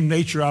same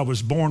nature I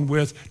was born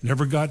with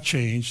never got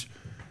changed,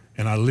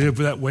 and I lived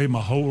that way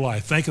my whole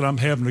life, thinking I'm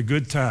having a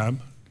good time,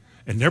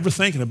 and never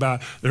thinking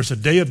about there's a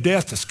day of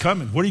death that's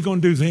coming. What are you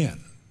going to do then?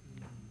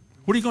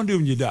 What are you going to do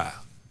when you die?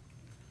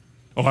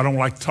 Oh, I don't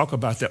like to talk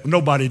about that.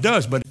 Nobody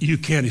does, but you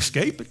can't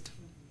escape it.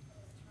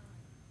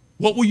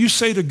 What will you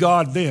say to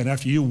God then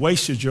after you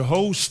wasted your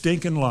whole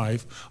stinking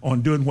life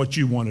on doing what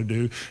you want to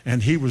do,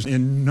 and he was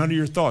in none of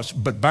your thoughts?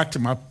 But back to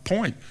my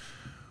point,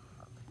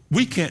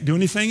 we can't do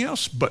anything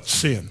else but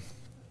sin.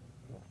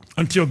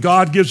 Until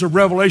God gives a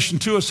revelation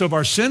to us of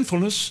our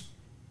sinfulness,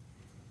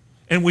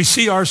 and we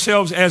see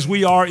ourselves as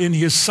we are in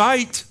his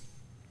sight,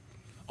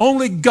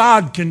 only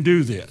God can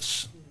do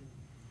this.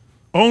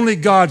 Only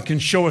God can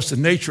show us the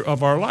nature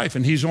of our life,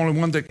 and he's the only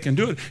one that can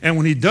do it. And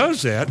when he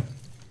does that,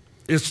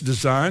 it's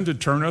designed to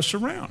turn us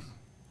around.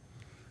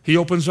 He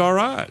opens our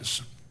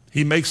eyes.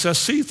 He makes us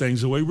see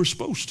things the way we're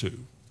supposed to.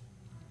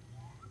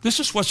 This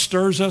is what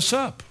stirs us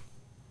up.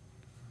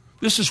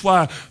 This is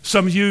why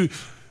some of you,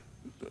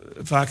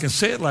 if I can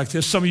say it like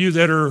this, some of you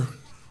that are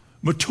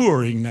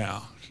maturing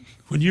now,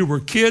 when you were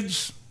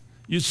kids,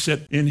 you'd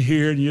sit in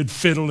here and you'd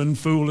fiddle and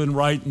fool and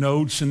write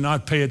notes and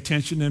not pay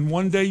attention. And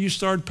one day you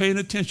started paying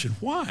attention.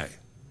 Why?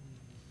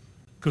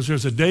 Because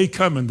there's a day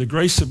coming, the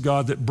grace of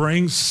God that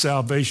brings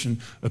salvation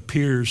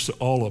appears to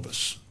all of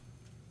us.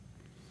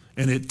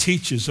 And it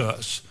teaches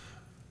us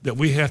that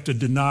we have to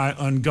deny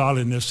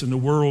ungodliness and the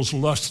world's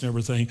lust and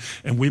everything,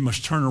 and we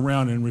must turn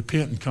around and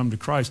repent and come to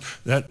Christ.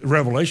 That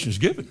revelation is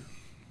given.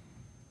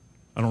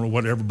 I don't know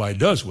what everybody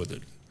does with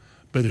it,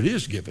 but it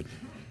is given.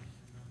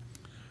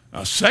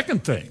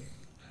 Second thing,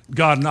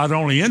 God not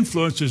only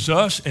influences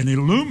us and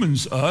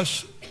illumines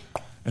us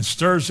and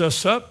stirs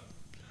us up,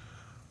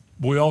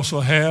 but we also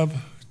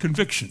have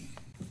conviction.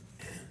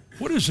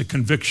 What is a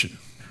conviction?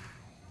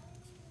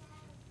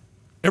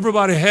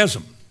 Everybody has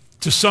them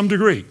to some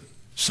degree.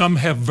 Some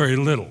have very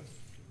little.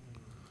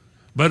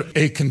 But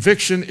a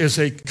conviction is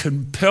a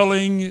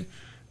compelling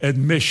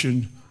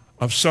admission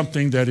of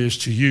something that is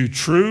to you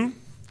true,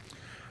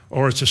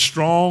 or it's a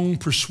strong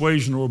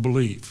persuasion or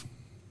belief.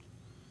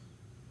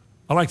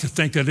 I like to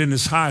think that in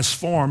its highest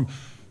form,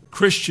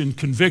 Christian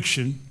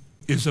conviction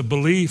is a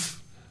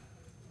belief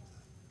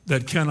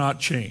that cannot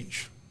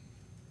change.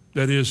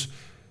 That is,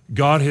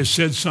 God has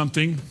said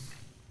something,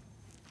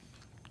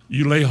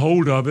 you lay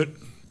hold of it,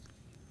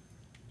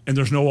 and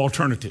there's no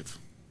alternative.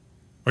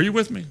 Are you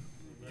with me?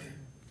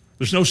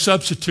 There's no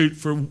substitute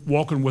for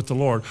walking with the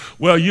Lord.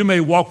 Well, you may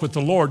walk with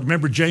the Lord.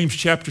 Remember James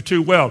chapter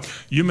 2? Well,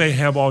 you may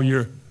have all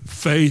your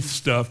faith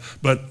stuff,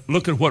 but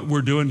look at what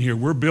we're doing here.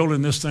 We're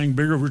building this thing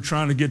bigger. We're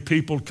trying to get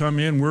people to come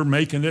in. We're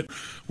making it.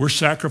 We're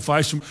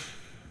sacrificing.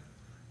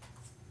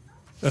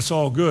 That's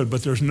all good,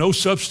 but there's no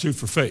substitute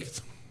for faith.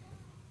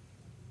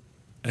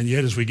 And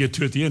yet, as we get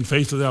to at the end,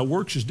 faith without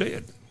works is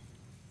dead.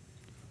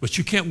 But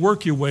you can't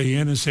work your way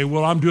in and say,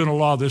 well, I'm doing a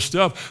lot of this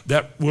stuff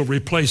that will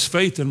replace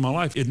faith in my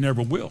life. It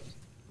never will.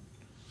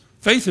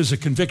 Faith is a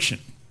conviction.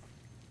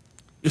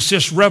 It's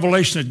this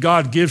revelation that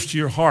God gives to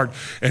your heart,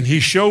 and he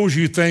shows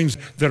you things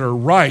that are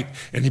right,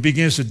 and he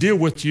begins to deal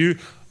with you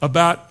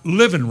about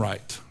living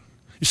right.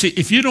 You see,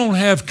 if you don't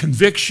have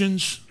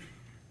convictions,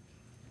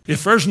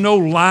 if there's no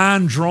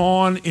line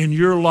drawn in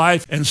your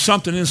life and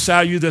something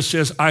inside you that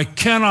says, I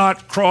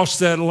cannot cross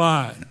that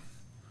line,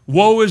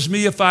 woe is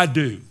me if I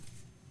do.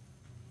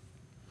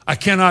 I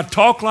cannot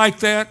talk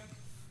like that.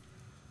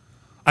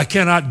 I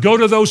cannot go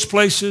to those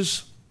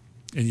places.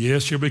 And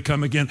yes, here we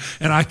come again.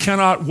 And I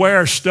cannot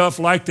wear stuff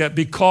like that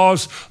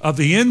because of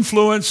the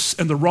influence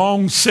and the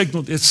wrong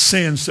signal it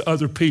sends to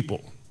other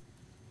people.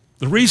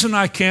 The reason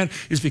I can't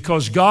is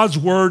because God's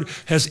word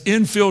has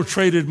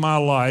infiltrated my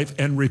life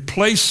and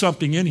replaced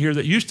something in here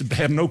that used to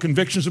have no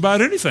convictions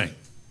about anything.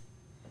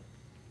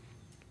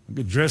 I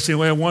could dress the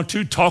way I want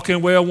to, talk the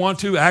way I want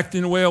to,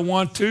 acting the way I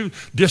want to,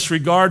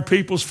 disregard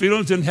people's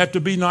feelings, didn't have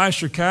to be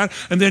nice or kind.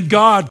 And then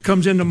God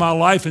comes into my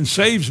life and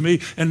saves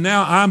me, and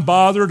now I'm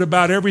bothered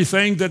about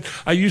everything that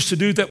I used to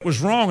do that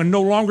was wrong, and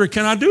no longer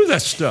can I do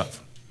that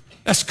stuff.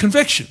 That's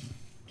conviction.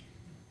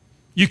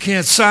 You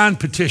can't sign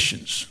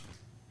petitions.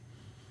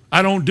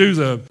 I don't do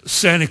the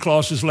Santa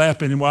Claus's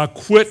lap anymore. I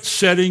quit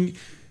sitting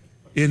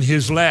in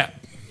his lap.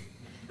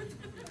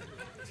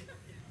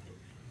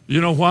 You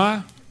know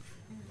why?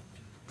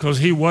 Because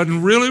he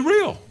wasn't really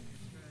real.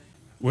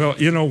 Well,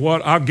 you know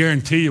what? I'll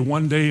guarantee you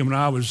one day when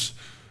I was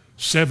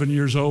 7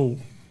 years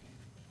old,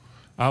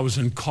 I was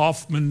in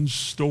Kaufman's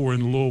store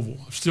in Louisville.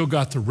 I've still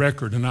got the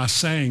record, and I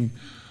sang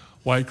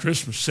White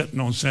Christmas sitting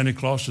on Santa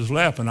Claus's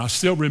lap, and I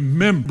still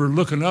remember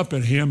looking up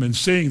at him and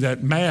seeing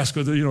that mask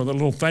with the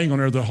little thing on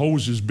there that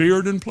holds his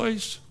beard in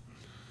place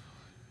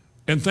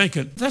and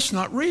thinking, that's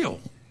not real.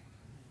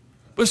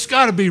 But it's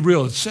got to be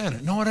real. It said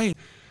it. No, it ain't.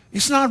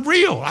 It's not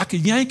real. I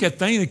could yank that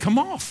thing and come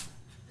off.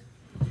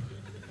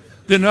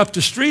 Then up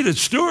the street at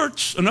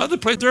Stewart's, another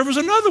place, there was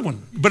another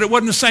one, but it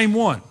wasn't the same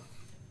one.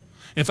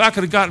 If I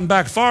could have gotten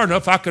back far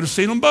enough, I could have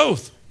seen them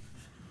both.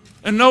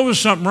 And know there's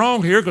something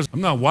wrong here because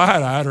I'm not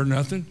wide-eyed or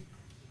nothing.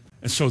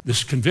 And so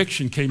this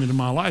conviction came into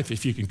my life,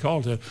 if you can call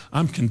it that.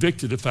 I'm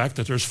convicted of the fact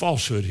that there's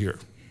falsehood here.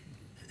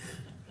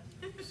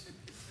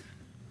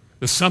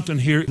 That something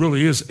here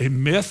really is a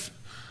myth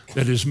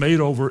that is made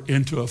over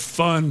into a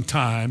fun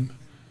time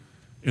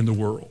in the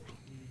world.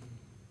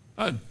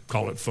 I'd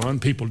call it fun.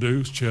 People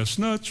do.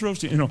 Chestnuts,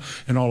 roasting,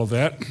 and all of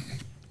that.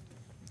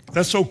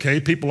 That's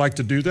okay. People like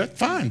to do that.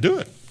 Fine, do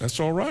it.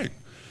 That's all right.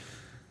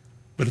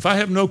 But if I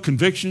have no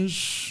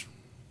convictions,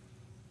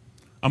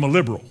 I'm a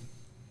liberal.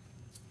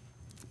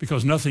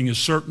 Because nothing is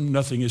certain,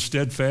 nothing is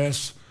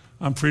steadfast.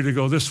 I'm free to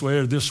go this way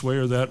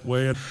or that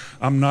way.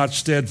 I'm not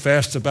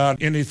steadfast about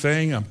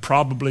anything. I'm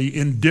probably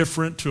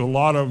indifferent to a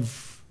lot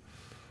of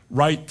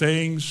right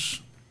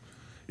things.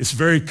 It's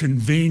very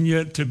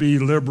convenient to be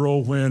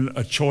liberal when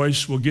a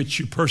choice will get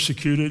you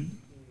persecuted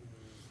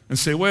and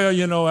say, well,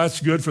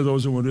 that's good for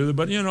those who want to do it,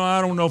 but,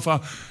 I don't know if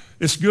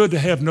it's good to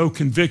have no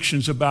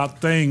convictions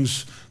about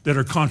things that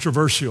are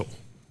controversial.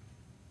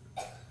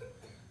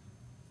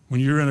 When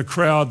you're in a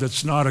crowd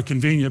that's not a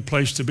convenient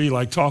place to be,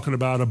 like talking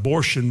about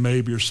abortion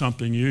maybe or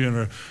something, you're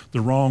in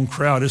the wrong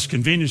crowd, it's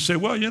convenient to say,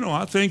 well,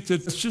 I think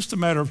that it's just a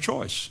matter of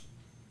choice.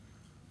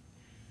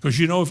 Because,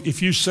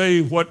 if you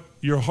say what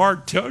your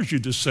heart tells you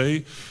to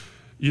say,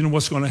 you know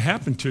what's going to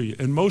happen to you.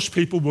 And most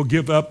people will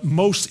give up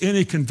most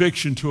any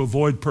conviction to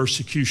avoid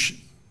persecution.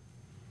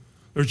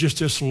 There's just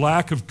this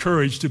lack of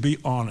courage to be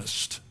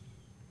honest.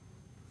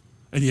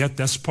 And yet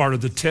that's part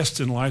of the test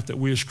in life that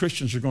we as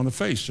Christians are going to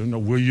face. So,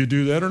 will you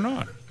do that or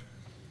not?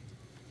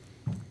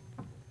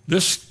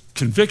 This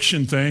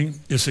conviction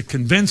thing is a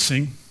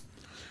convincing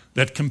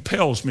that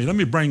compels me. Let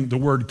me bring the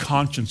word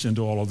conscience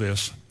into all of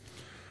this.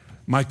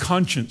 My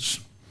conscience.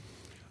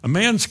 A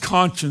man's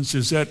conscience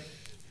is that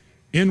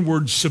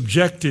inward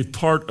subjective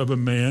part of a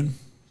man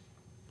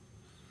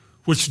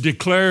which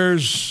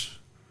declares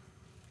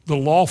the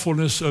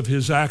lawfulness of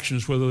his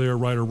actions, whether they are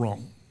right or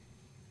wrong.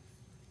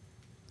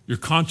 Your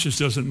conscience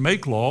doesn't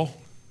make law.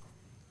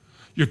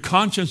 Your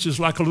conscience is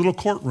like a little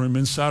courtroom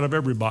inside of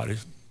everybody.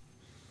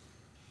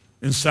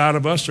 Inside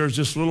of us, there's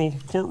this little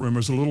courtroom.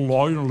 There's a little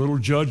lawyer and a little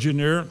judge in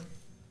there.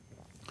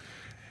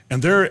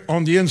 And there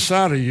on the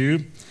inside of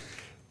you,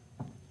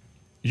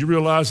 you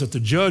realize that the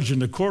judge in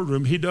the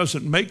courtroom, he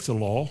doesn't make the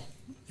law.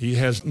 He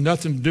has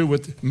nothing to do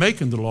with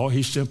making the law.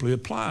 He simply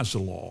applies the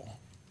law.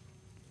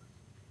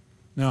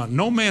 Now,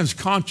 no man's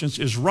conscience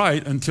is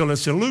right until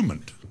it's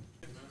illumined.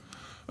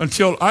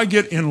 Until I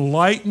get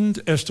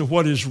enlightened as to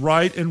what is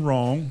right and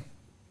wrong,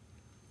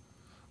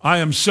 I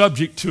am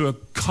subject to a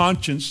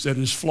conscience that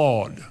is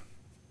flawed.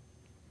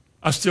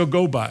 I still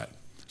go by it.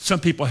 Some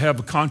people have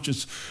a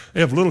conscience, they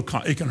have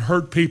it can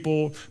hurt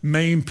people,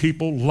 maim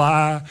people,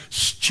 lie,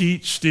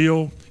 cheat,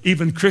 steal.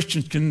 Even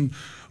Christians can,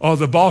 oh,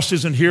 the boss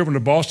isn't here. When the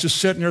boss is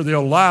sitting there,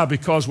 they'll lie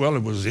because, well,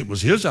 it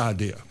was his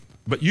idea.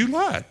 But you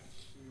lied.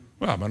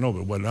 Well, I know,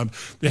 but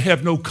they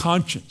have no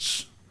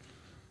conscience.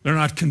 They're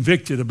not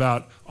convicted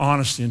about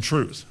honesty and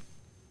truth.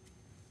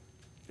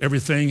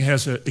 Everything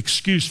has an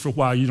excuse for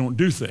why you don't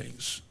do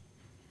things.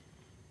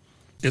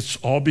 It's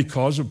all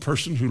because of a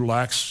person who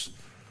lacks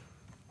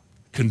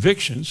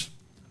convictions,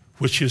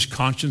 which his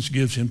conscience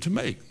gives him to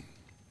make.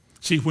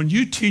 See, when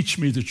you teach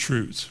me the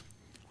truth,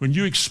 when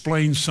you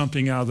explain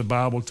something out of the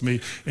Bible to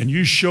me, and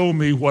you show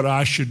me what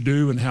I should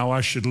do and how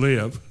I should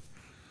live,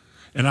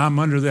 and I'm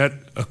under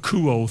that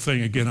akuo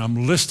thing again,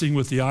 I'm listening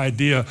with the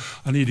idea,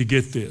 I need to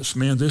get this.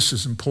 Man, this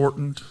is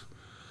important.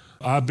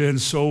 I've been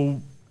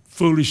so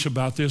foolish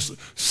about this.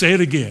 Say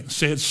it again.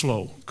 Say it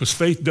slow, because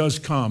faith does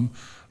come.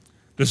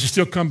 Does it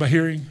still come by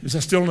hearing? Is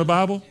that still in the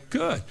Bible?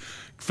 Good.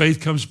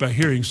 Faith comes by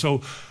hearing.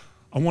 So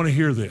I want to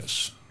hear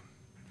this.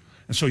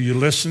 And so you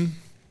listen,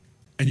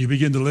 and you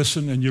begin to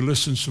listen, and you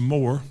listen some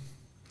more,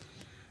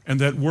 and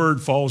that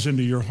word falls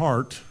into your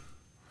heart,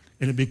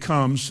 and it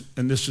becomes,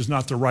 and this is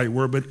not the right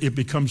word, but it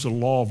becomes a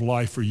law of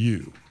life for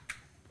you.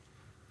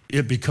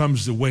 It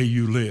becomes the way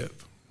you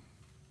live.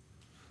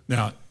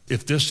 Now,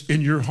 if this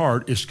in your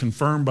heart is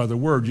confirmed by the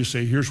word, you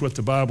say, here's what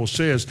the Bible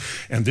says,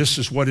 and this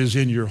is what is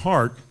in your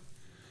heart,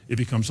 it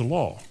becomes a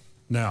law.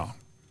 Now,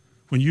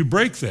 when you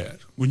break that,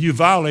 when you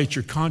violate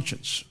your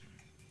conscience,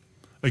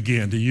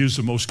 again, to use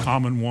the most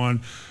common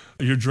one,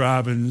 you're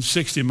driving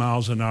 60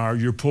 miles an hour,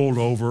 you're pulled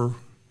over,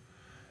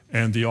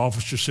 and the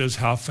officer says,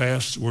 how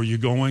fast were you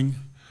going?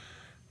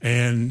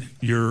 And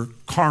your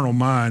carnal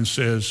mind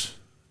says,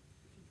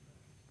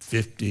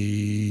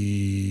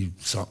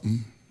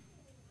 50-something.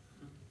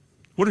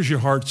 What does your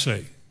heart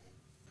say?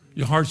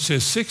 Your heart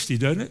says 60,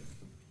 doesn't it?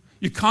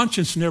 Your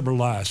conscience never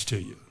lies to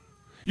you.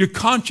 Your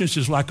conscience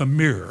is like a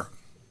mirror.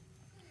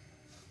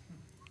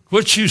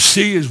 What you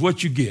see is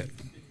what you get.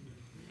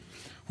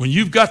 When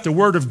you've got the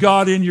word of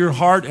God in your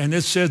heart and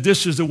it says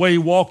this is the way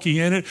walk ye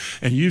in it,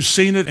 and you've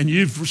seen it and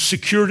you've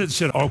secured it and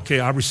said, okay,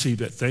 I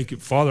receive it. Thank you.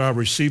 Father, I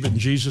receive it in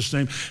Jesus'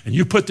 name. And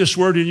you put this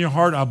word in your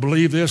heart, I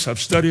believe this, I've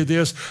studied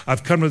this,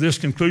 I've come to this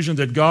conclusion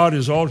that God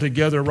is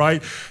altogether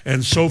right,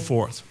 and so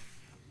forth.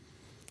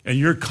 And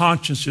your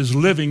conscience is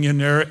living in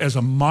there as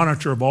a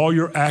monitor of all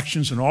your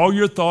actions and all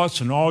your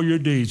thoughts and all your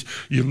deeds.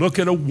 You look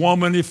at a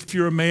woman, if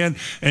you're a man,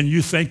 and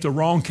you think the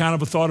wrong kind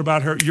of a thought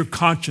about her, your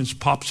conscience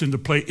pops into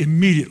play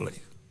immediately.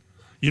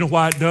 You know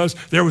why it does?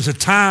 There was a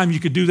time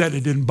you could do that,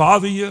 it didn't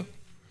bother you.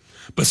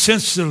 But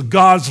since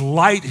God's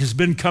light has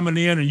been coming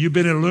in and you've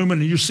been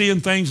illuminated and you're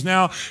seeing things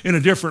now in a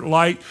different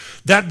light,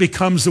 that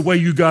becomes the way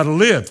you got to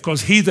live.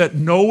 Because he that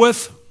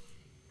knoweth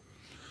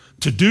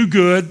to do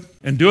good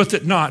and doeth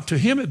it not, to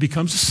him it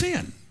becomes a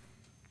sin.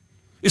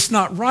 It's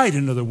not right,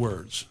 in other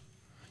words.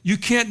 You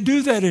can't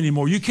do that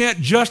anymore. You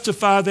can't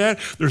justify that.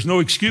 There's no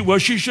excuse. Well,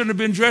 she shouldn't have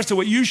been dressed the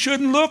way. You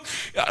shouldn't look.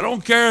 I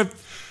don't care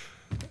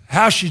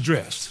how she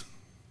dressed.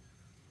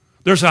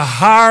 There's a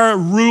higher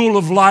rule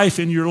of life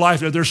in your life.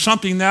 There's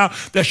something now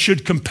that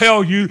should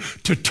compel you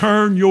to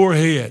turn your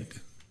head.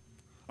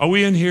 Are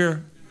we in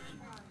here?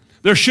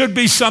 There should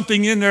be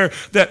something in there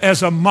that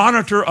as a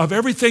monitor of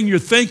everything you're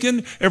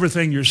thinking,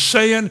 everything you're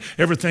saying,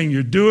 everything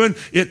you're doing,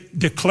 it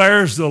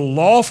declares the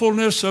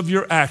lawfulness of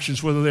your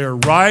actions, whether they're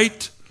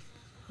right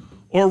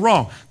or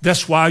wrong.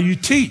 That's why you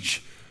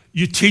teach.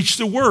 You teach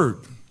the word,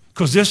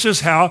 because this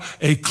is how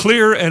a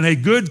clear and a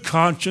good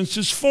conscience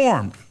is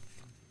formed.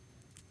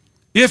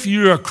 If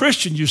you're a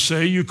Christian, you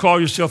say, you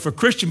call yourself a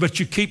Christian, but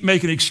you keep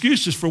making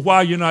excuses for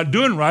why you're not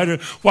doing right or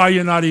why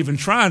you're not even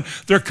trying,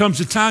 there comes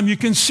a time you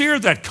can sear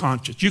that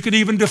conscience. You can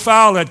even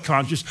defile that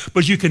conscience,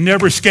 but you can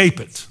never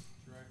escape it.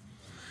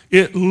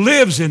 It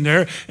lives in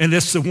there, and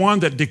it's the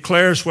one that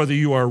declares whether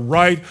you are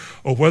right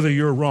or whether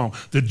you're wrong.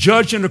 The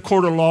judge in the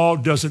court of law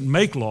doesn't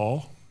make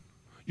law.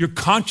 Your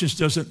conscience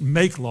doesn't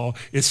make law.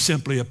 It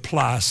simply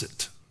applies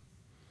it.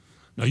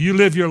 Now, you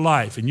live your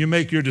life, and you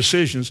make your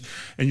decisions,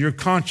 and your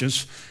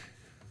conscience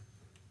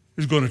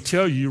is going to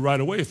tell you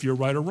right away if you're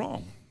right or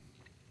wrong.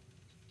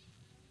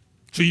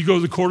 So you go to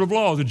the court of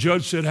law. The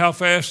judge said, how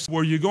fast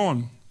were you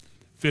going?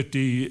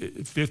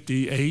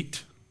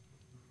 58.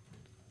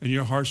 And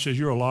your heart says,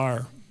 you're a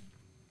liar.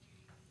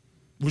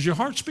 Would your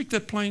heart speak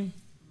that plain?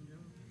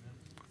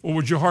 Or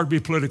would your heart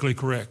be politically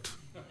correct?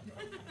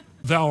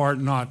 Thou art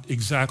not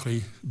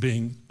exactly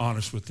being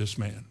honest with this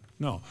man.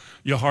 No,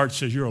 your heart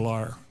says you're a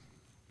liar.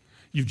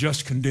 You've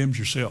just condemned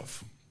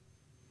yourself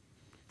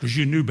because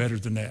you knew better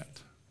than that.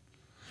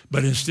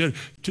 But instead,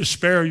 to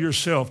spare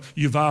yourself,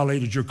 you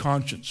violated your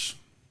conscience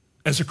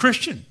as a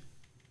Christian.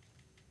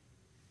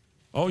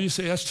 Oh, you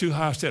say that's too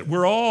high a standard.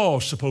 We're all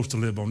supposed to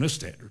live on this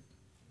standard.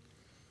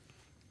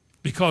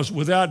 Because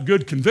without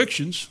good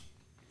convictions,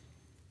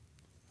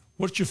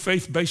 what's your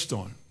faith based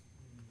on?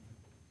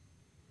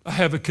 I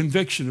have a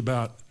conviction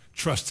about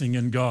trusting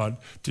in God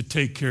to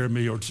take care of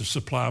me or to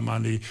supply my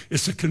need.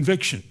 It's a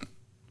conviction.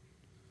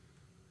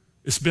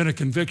 It's been a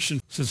conviction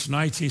since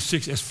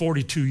 1960. It's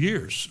 42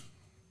 years.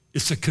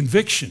 It's a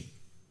conviction.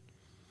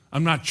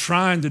 I'm not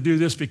trying to do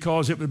this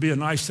because it would be a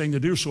nice thing to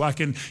do so I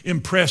can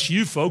impress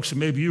you folks and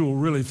maybe you will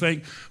really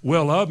think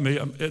well of me.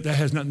 That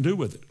has nothing to do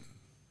with it.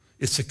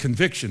 It's a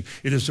conviction.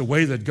 It is the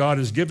way that God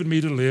has given me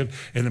to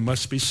live, and it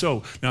must be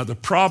so. Now, the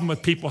problem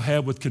that people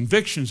have with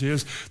convictions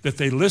is that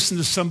they listen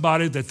to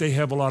somebody that they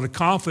have a lot of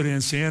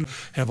confidence in,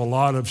 have a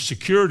lot of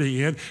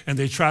security in, and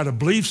they try to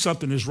believe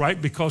something is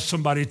right because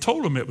somebody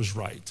told them it was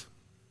right.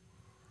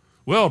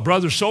 Well,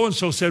 brother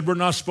so-and-so said we're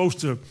not supposed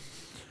to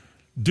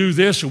do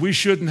this, or we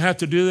shouldn't have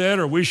to do that,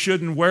 or we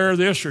shouldn't wear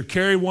this or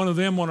carry one of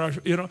them on our,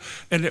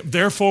 and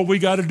therefore we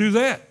got to do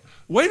that.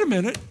 Wait a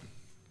minute.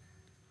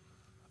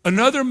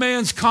 Another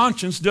man's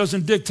conscience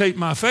doesn't dictate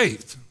my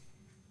faith.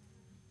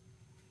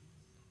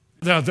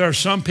 Now, there are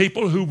some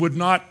people who would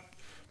not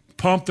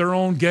pump their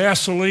own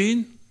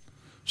gasoline,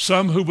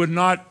 some who would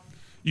not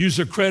use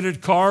a credit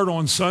card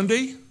on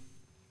Sunday,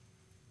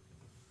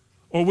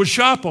 or would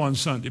shop on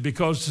Sunday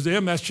because to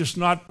them that's just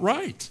not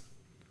right.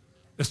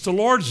 It's the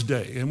Lord's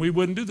day, and we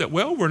wouldn't do that.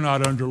 Well, we're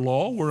not under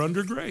law, we're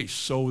under grace.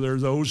 So there are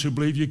those who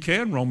believe you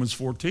can, Romans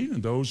 14,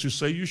 and those who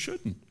say you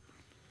shouldn't.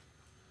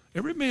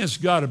 Every man's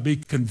got to be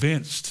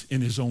convinced in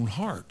his own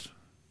heart.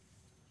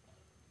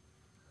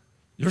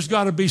 There's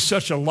got to be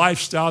such a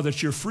lifestyle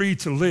that you're free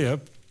to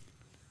live.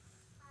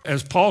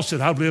 As Paul said,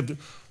 I've lived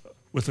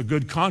with a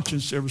good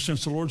conscience ever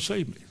since the Lord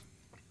saved me.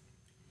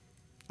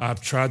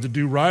 I've tried to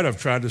do right. I've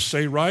tried to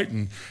say right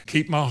and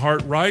keep my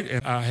heart right,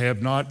 and I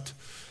have not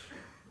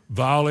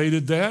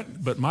violated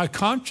that. But my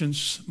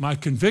conscience, my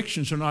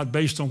convictions are not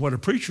based on what a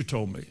preacher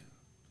told me.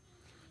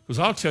 Because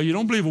I'll tell you,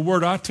 don't believe a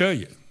word I tell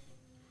you.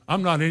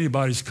 I'm not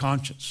anybody's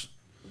conscience.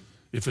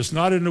 If it's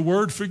not in the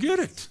Word, forget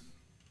it.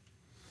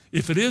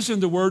 If it is in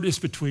the Word, it's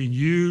between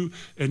you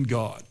and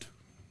God.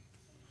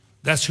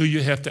 That's who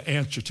you have to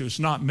answer to. It's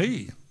not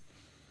me.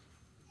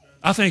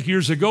 I think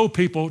years ago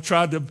people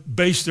tried to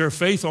base their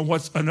faith on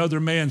what another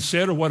man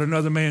said or what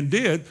another man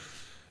did.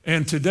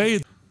 And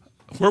today,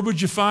 where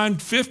would you find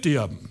 50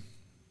 of them?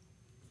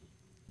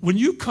 When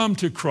you come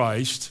to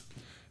Christ,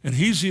 and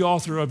He's the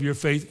author of your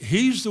faith,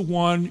 He's the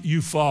one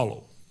you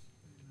follow.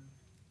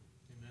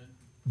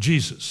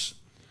 Jesus.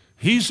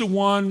 He's the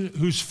one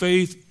whose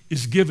faith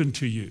is given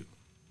to you.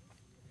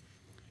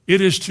 It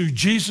is to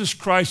Jesus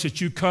Christ that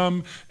you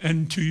come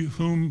and to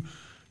whom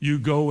you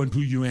go and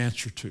who you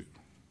answer to.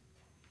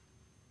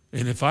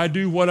 And if I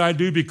do what I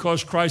do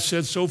because Christ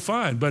said so,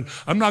 fine. But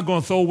I'm not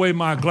going to throw away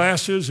my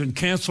glasses and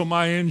cancel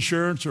my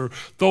insurance or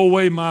throw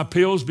away my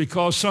pills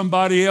because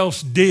somebody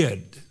else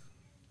did.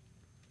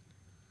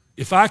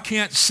 If I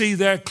can't see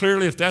that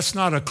clearly, if that's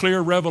not a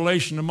clear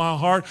revelation in my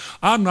heart,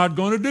 I'm not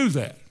going to do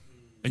that.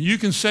 And you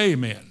can say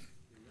amen.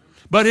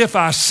 But if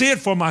I see it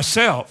for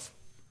myself,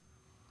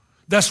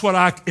 that's what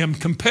I am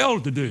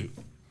compelled to do.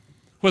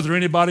 Whether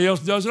anybody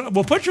else does it,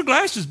 well, put your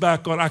glasses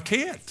back on. I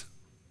can't.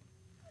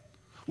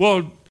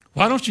 Well,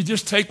 why don't you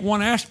just take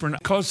one aspirin?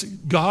 Because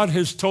God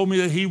has told me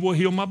that He will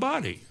heal my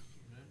body.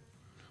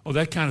 Oh,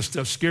 that kind of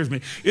stuff scares me.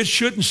 It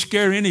shouldn't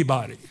scare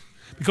anybody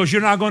because you're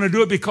not going to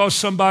do it because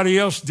somebody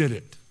else did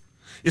it.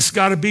 It's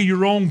got to be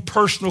your own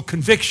personal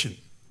conviction.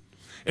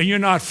 And you're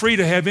not free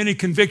to have any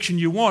conviction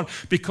you want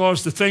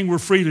because the thing we're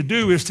free to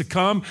do is to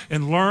come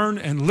and learn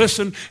and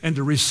listen and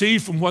to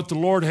receive from what the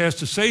Lord has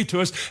to say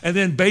to us and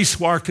then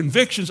base our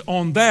convictions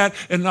on that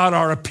and not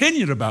our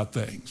opinion about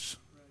things.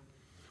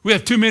 We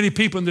have too many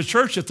people in the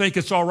church that think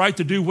it's all right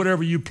to do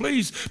whatever you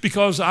please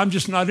because I'm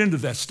just not into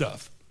that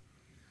stuff.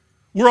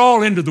 We're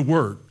all into the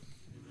Word.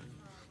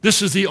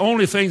 This is the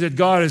only thing that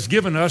God has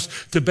given us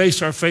to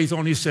base our faith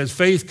on. He says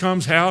faith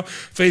comes how?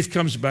 Faith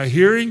comes by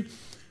hearing,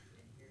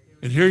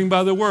 and hearing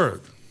by the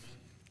Word.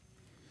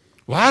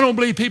 Well, I don't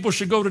believe people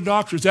should go to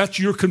doctors. That's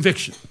your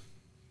conviction.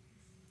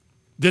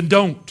 Then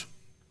don't.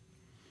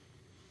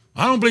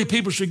 I don't believe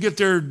people should get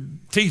their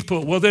teeth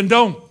pulled. Well, then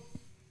don't.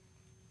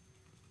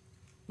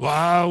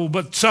 Wow,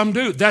 but some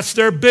do. That's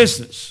their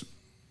business.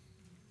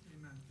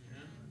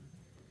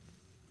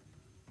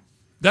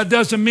 That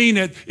doesn't mean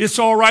that it's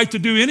all right to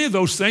do any of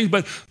those things,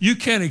 but you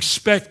can't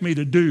expect me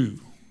to do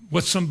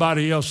what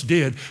somebody else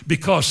did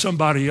because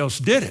somebody else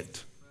did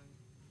it.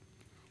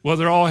 Well,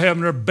 they're all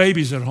having their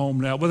babies at home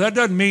now. Well, that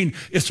doesn't mean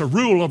it's a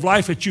rule of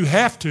life that you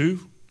have to.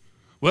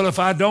 Well, if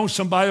I don't,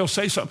 somebody will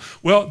say something.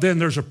 Well, then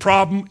there's a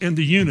problem in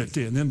the unit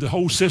then, in the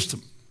whole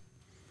system.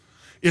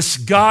 It's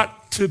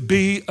got to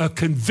be a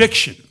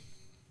conviction.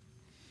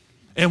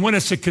 And when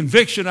it's a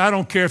conviction, I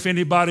don't care if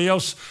anybody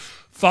else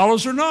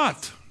follows or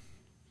not.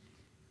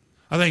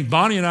 I think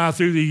Bonnie and I,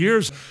 through the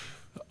years,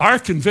 our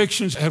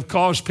convictions have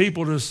caused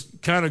people to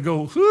kind of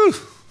go, whew,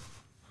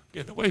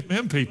 get away from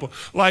them people.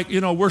 Like,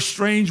 we're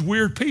strange,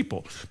 weird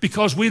people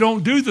because we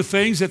don't do the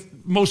things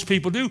that most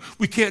people do.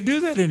 We can't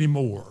do that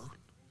anymore.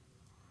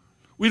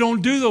 We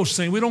don't do those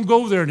things. We don't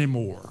go there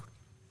anymore.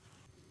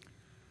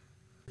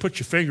 Put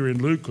your finger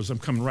in Luke because I'm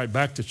coming right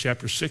back to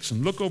chapter 6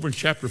 and look over in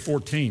chapter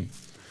 14.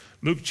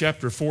 Luke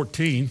chapter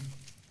 14.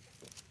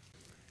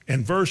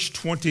 in verse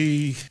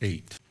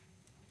 28.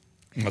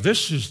 Now,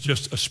 this is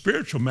just a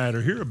spiritual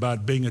matter here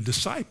about being a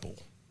disciple,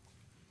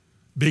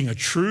 being a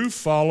true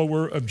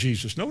follower of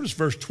Jesus. Notice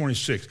verse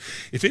 26.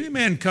 If any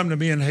man come to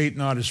me and hate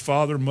not his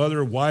father,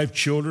 mother, wife,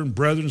 children,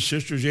 brethren,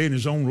 sisters, yea, in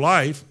his own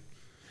life,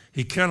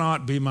 he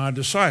cannot be my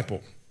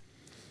disciple.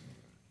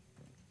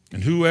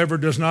 And whoever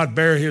does not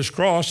bear his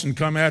cross and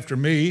come after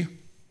me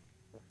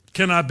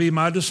cannot be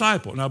my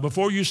disciple. Now,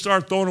 before you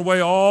start throwing away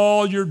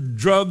all your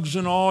drugs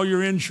and all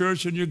your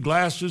insurance and your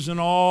glasses and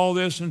all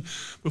this, and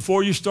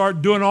before you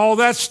start doing all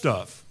that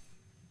stuff,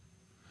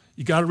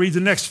 you got to read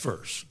the next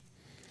verse.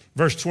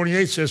 Verse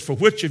 28 says, for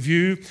which of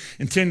you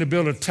intend to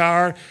build a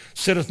tower,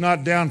 sitteth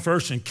not down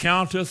first and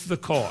counteth the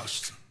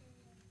cost?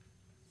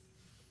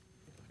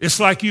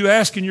 It's like you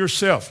asking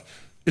yourself,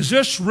 is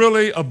this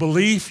really a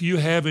belief you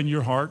have in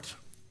your heart?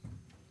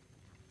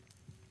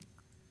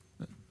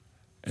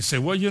 And say,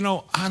 well,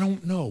 I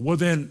don't know. Well,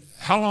 then,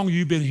 how long have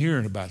you been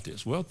hearing about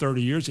this? Well,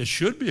 30 years. It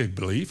should be a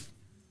belief.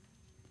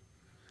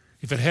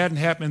 If it hadn't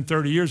happened in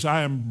 30 years,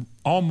 I am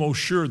almost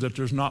sure that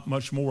there's not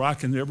much more I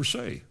can ever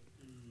say.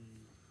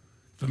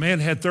 If a man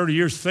had 30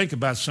 years to think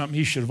about something,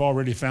 he should have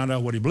already found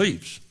out what he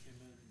believes.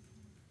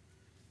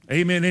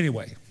 Amen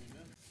anyway.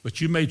 But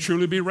you may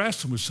truly be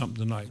wrestling with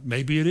something tonight.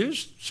 Maybe it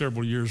is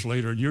several years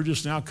later, and you're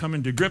just now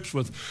coming to grips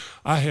with,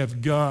 I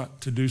have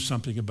got to do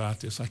something about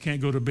this. I can't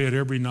go to bed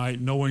every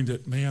night knowing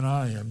that, man,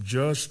 I am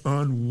just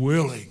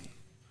unwilling.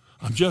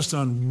 I'm just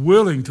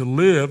unwilling to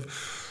live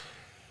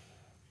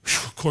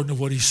according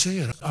to what he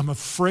said. I'm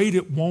afraid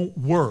it won't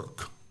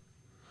work.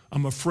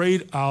 I'm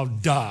afraid I'll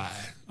die.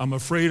 I'm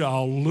afraid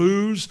I'll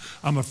lose.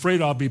 I'm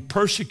afraid I'll be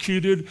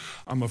persecuted.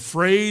 I'm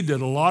afraid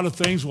that a lot of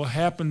things will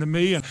happen to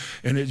me,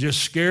 and it just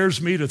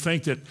scares me to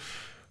think that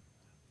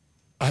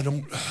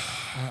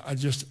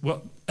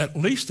well, at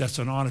least that's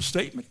an honest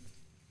statement.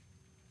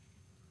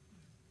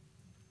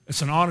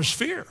 It's an honest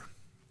fear.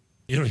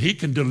 He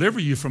can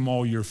deliver you from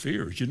all your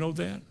fears. You know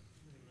that?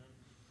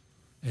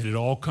 And it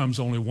all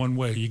comes only one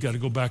way. You got to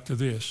go back to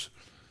this.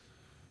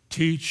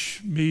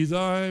 Teach me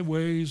thy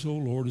ways, O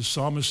Lord. The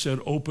psalmist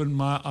said, open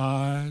my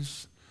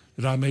eyes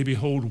that I may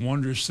behold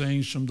wondrous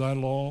things from thy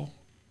law.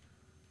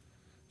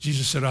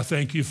 Jesus said, I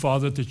thank you,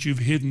 Father, that you've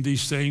hidden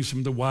these things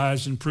from the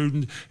wise and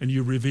prudent and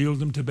you revealed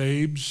them to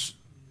babes.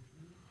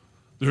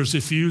 There's a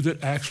few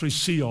that actually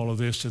see all of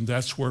this, and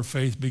that's where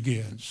faith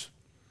begins.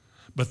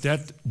 But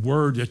that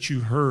word that you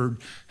heard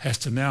has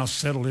to now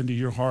settle into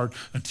your heart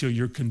until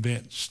you're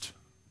convinced.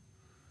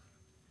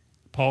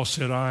 Paul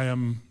said, I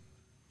am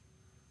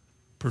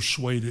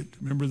persuaded.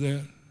 Remember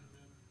that?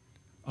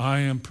 I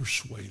am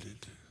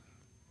persuaded.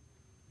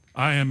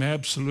 I am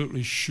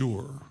absolutely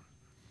sure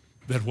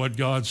that what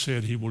God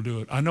said, he will do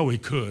it. I know he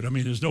could. I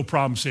mean, there's no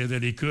problem saying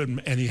that he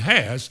could, and he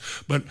has,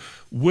 but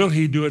will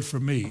he do it for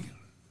me?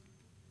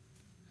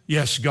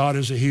 Yes, God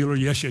is a healer.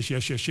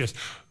 Yes.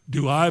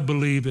 Do I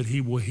believe that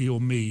he will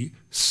heal me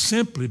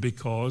simply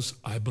because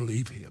I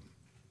believe him?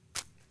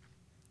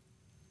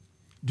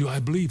 Do I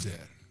believe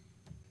that?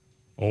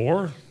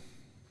 Or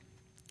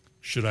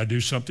should I do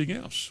something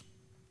else?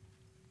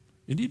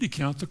 You need to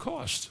count the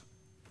cost.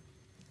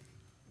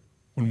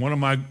 When one of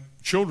my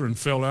children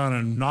fell down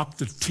and knocked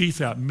the teeth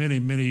out many,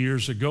 many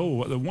years ago,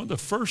 one of the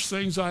first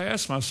things I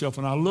asked myself,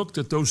 and I looked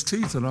at those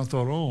teeth and I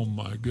thought, oh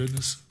my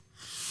goodness.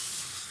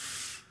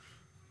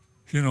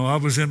 I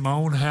was in my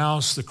own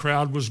house. The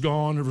crowd was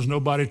gone. There was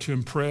nobody to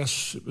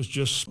impress. It was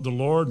just the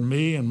Lord and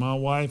me and my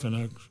wife and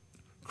a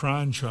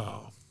crying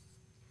child.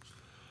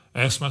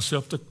 I asked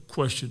myself the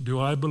question, do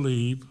I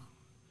believe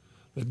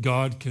that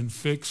God can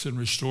fix and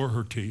restore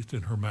her teeth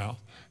in her mouth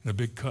and a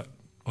big cut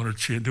on her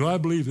chin? Do I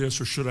believe this,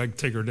 or should I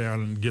take her down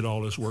and get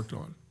all this worked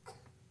on?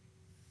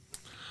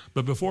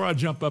 But before I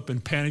jump up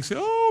and panic, say,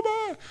 oh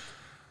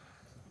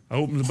my, I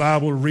open the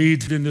Bible,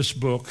 read in this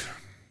book.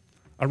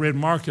 I read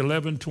Mark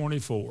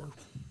 11:24.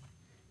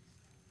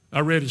 I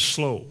read it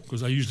slow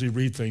because I usually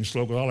read things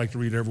slow, but I like to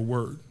read every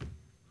word.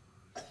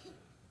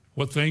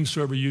 What things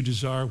soever you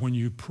desire when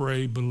you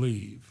pray,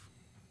 believe.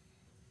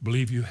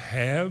 Believe you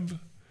have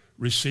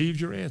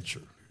received your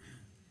answer.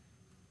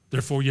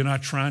 Therefore, you're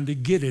not trying to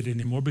get it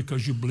anymore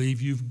because you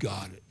believe you've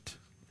got it.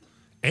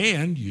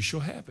 And you shall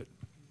have it.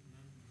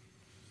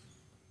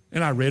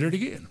 And I read it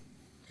again.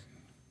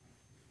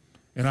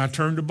 And I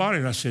turned to Bonnie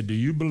and I said, do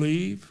you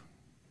believe?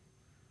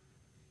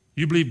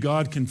 You believe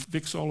God can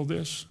fix all of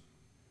this?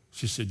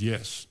 She said,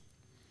 yes.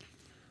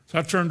 So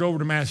I turned over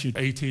to Matthew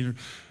 18.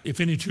 If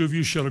any two of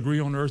you shall agree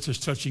on earth as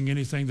touching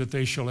anything that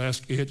they shall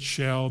ask, it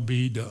shall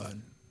be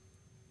done.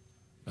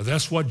 Now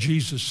that's what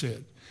Jesus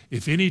said.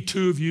 If any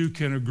two of you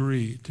can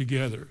agree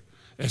together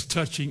as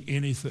touching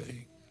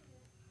anything,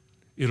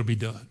 it'll be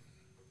done.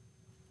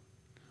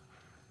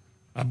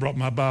 I brought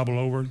my Bible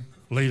over,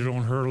 laid it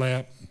on her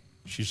lap.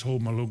 She's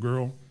holding my little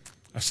girl.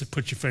 I said,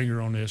 put your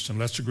finger on this and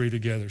let's agree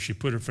together. She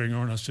put her finger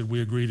on it. I said,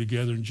 we agree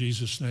together in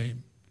Jesus'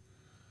 name.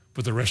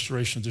 For the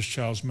restoration of this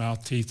child's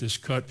mouth, teeth, this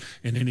cut,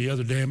 and any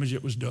other damage,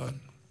 it was done.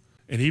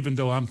 And even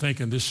though I'm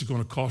thinking this is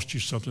going to cost you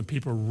something,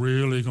 people are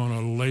really going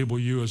to label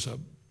you as a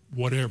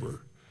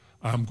whatever,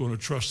 I'm going to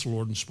trust the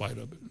Lord in spite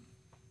of it.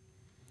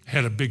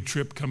 Had a big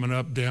trip coming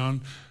up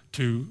down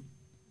to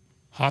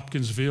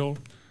Hopkinsville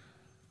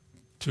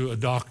to a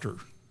doctor.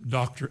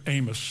 Dr.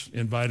 Amos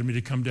invited me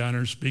to come down there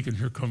and speak, and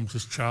here comes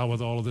this child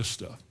with all of this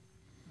stuff.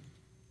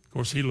 Of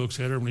course, he looks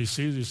at her when he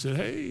sees her, he said,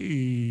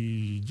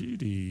 "Hey,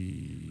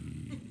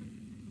 Judy,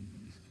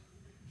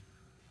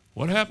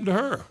 what happened to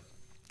her?"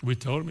 We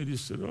told him, and he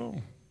said,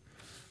 "Oh,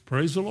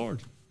 praise the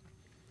Lord."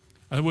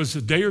 It was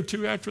a day or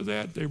two after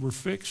that, they were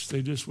fixed.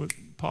 They just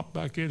popped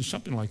back in,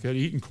 something like that,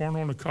 eating corn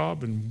on the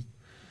cob, and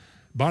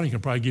Bonnie can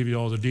probably give you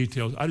all the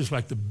details. I just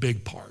like the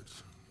big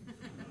parts.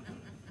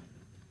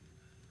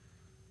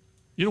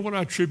 You know what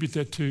I attribute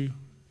that to?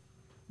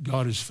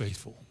 God is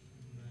faithful.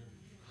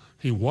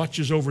 He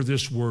watches over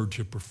this word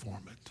to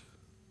perform it.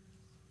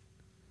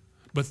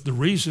 But the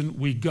reason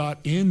we got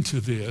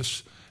into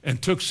this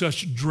and took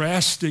such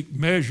drastic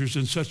measures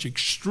and such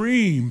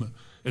extreme,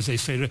 as they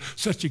say,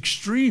 such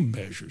extreme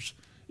measures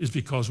is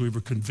because we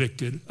were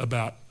convicted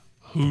about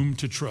whom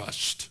to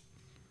trust.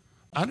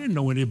 I didn't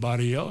know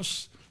anybody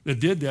else that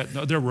did that.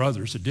 No, there were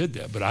others that did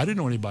that, but I didn't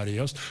know anybody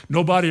else.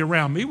 Nobody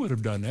around me would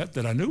have done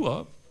that I knew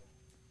of.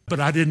 But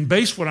I didn't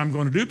base what I'm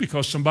going to do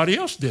because somebody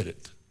else did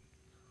it.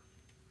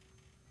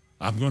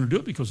 I'm going to do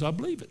it because I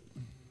believe it.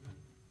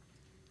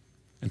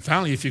 And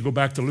finally, if you go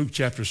back to Luke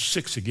chapter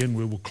 6 again,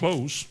 we will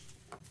close.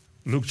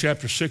 Luke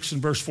chapter 6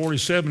 and verse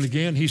 47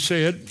 again, he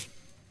said,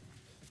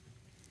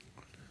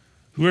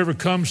 "Whoever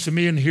comes to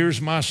me and hears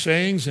my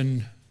sayings,"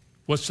 and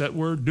what's that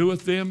word?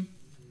 Doeth them.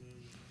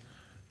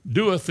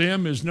 Doeth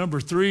them is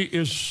number 3,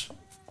 is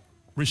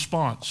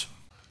response.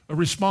 A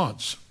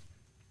response.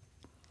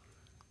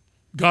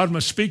 God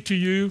must speak to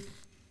you.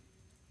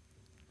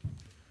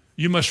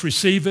 You must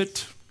receive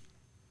it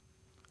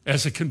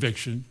as a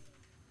conviction.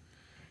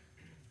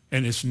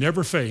 And it's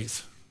never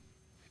faith.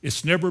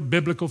 It's never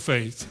biblical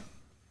faith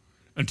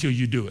until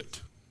you do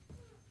it.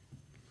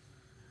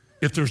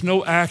 If there's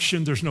no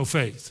action, there's no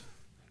faith.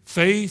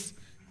 Faith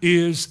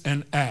is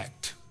an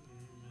act.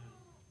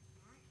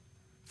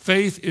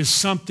 Faith is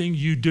something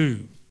you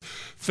do.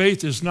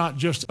 Faith is not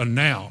just a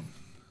noun,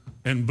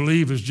 and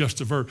believe is just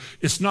a verb.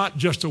 It's not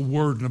just a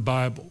word in the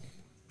Bible.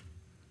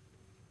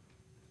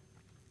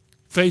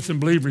 Faith and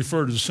believe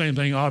refer to the same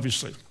thing,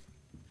 obviously.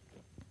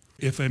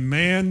 If a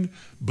man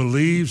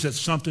believes that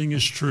something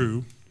is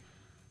true,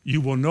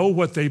 you will know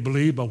what they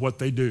believe by what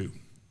they do.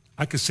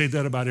 I could say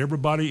that about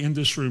everybody in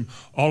this room,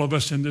 all of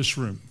us in this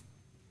room.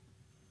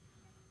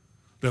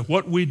 That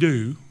what we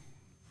do,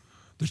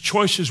 the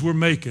choices we're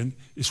making,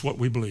 is what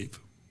we believe.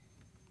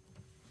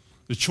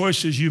 The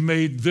choices you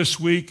made this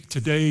week,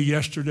 today,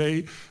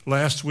 yesterday,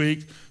 last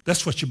week,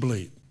 that's what you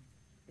believe.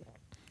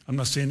 I'm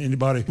not saying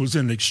anybody was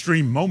in an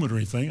extreme moment or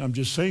anything. I'm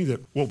just saying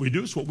that what we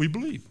do is what we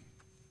believe.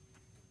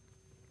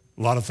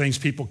 A lot of things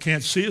people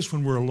can't see us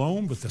when we're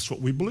alone, but that's what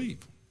we believe.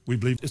 We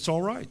believe it's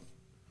all right.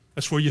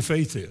 That's where your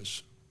faith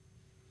is.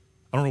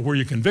 I don't know where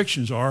your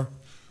convictions are.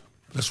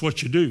 That's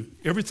what you do.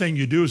 Everything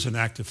you do is an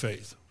act of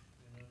faith.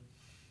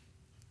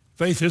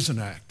 Faith is an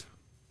act.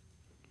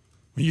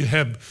 When you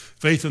have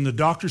faith in the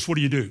doctors, what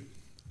do?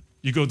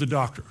 You go to the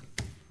doctor.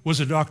 What does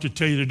the doctor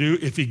tell you to do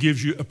if he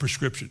gives you a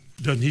prescription?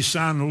 Doesn't he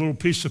sign a little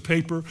piece of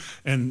paper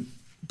and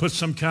put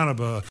some kind of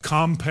a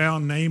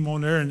compound name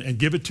on there and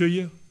give it to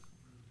you?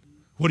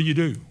 What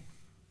do?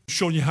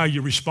 Showing you how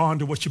you respond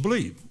to what you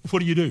believe.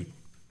 What do?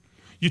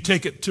 You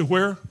take it to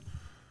where?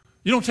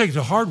 You don't take it to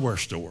a hardware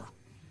store.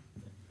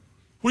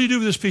 What do you do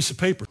with this piece of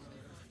paper?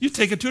 You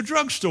take it to a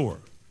drugstore.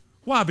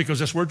 Why? Because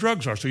that's where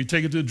drugs are. So you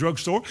take it to the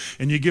drugstore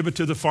and you give it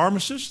to the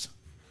pharmacist.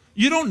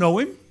 You don't know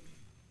him.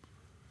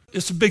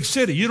 It's a big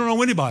city. You don't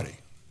know anybody.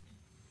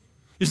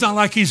 It's not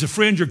like he's a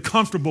friend you're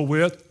comfortable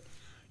with.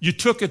 You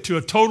took it to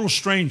a total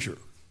stranger.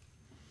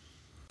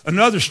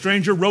 Another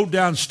stranger wrote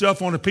down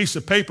stuff on a piece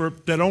of paper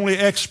that only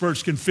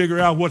experts can figure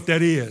out what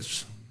that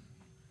is.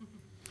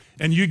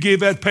 And you gave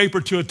that paper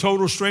to a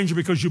total stranger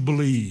because you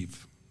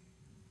believe.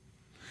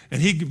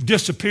 And he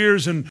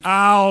disappears in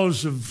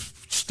aisles of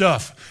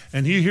stuff,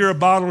 and you hear a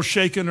bottle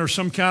shaking or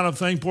some kind of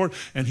thing poured,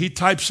 and he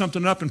types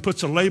something up and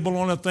puts a label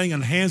on that thing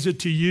and hands it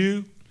to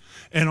you,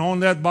 and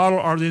on that bottle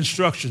are the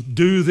instructions: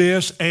 do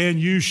this and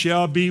you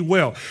shall be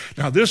well.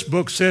 Now this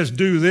book says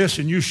do this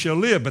and you shall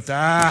live, but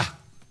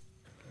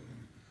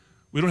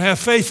we don't have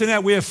faith in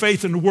that. We have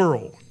faith in the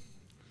world.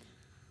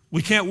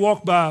 We can't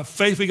walk by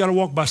faith. We got to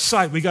walk by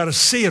sight. We got to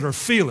see it or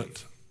feel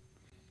it.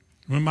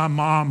 When my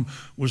mom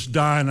was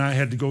dying, I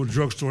had to go to the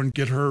drugstore and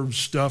get her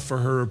stuff for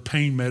her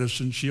pain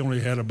medicine. She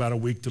only had about a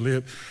week to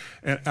live.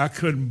 And I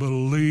couldn't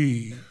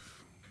believe,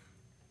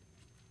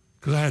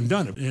 because I hadn't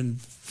done it in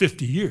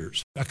 50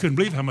 years. I couldn't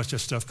believe how much that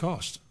stuff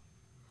cost.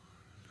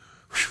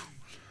 Whew.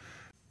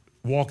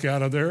 Walk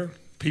out of there,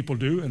 people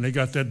do, and they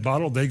got that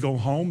bottle. They go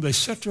home. They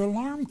set their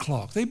alarm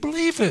clock. They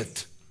believe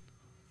it.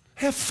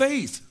 Have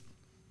faith.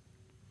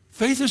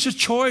 Faith is a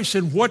choice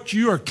in what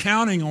you are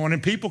counting on,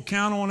 and people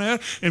count on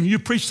that, and you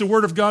preach the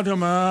word of God to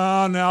them,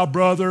 now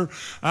brother,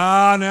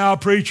 now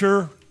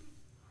preacher.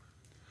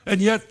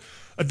 And yet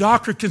a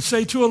doctor can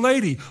say to a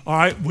lady, all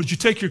right, would you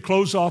take your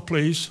clothes off,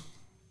 please?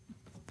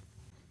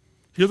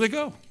 Here they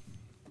go.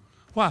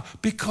 Why?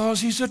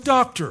 Because he's a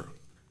doctor.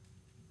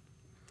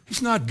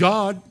 He's not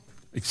God,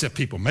 except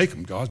people make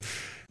him God.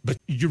 But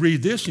you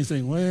read this and you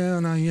think, well,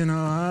 now,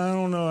 I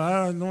don't know.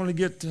 I don't want to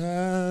get, you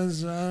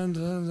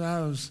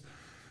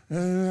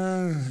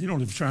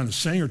don't even trying to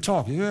sing or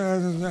talk.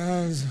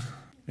 And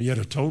yet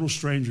a total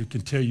stranger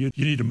can tell you,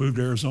 you need to move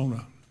to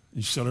Arizona.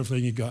 You sell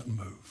everything you got and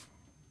move.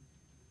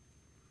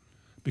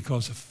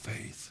 Because of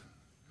faith.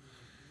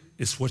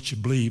 It's what you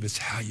believe. It's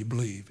how you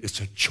believe.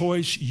 It's a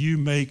choice you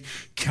make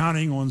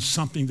counting on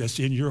something that's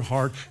in your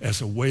heart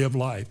as a way of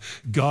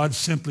life. God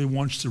simply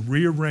wants to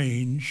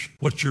rearrange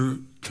what you're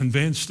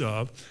convinced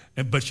of,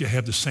 but you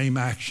have the same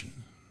action.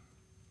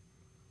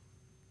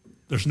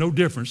 There's no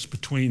difference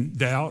between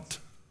doubt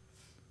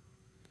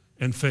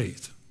and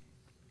faith.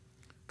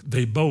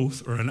 They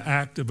both are an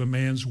act of a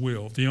man's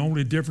will. The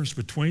only difference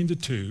between the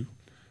two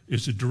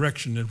is the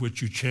direction in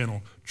which you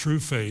channel true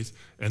faith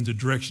and the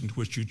direction in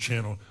which you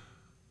channel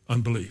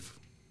unbelief.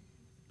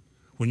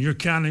 When you're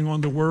counting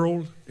on the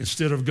world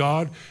instead of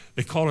God,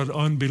 they call it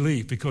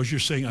unbelief because you're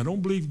saying, I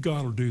don't believe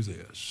God will do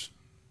this.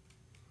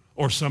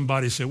 Or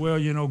somebody say, well,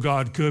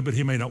 God could, but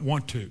he may not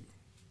want to.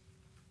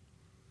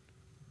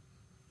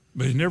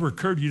 But it never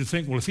occurred to you to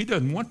think, well, if he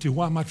doesn't want to,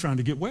 why am I trying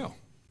to get well?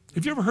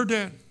 Have you ever heard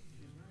that?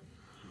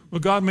 Well,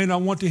 God may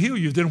not want to heal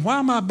you. Then why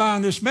am I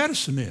buying this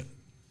medicine then?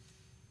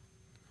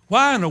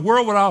 Why in the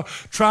world would I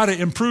try to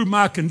improve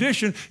my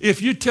condition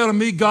if you're telling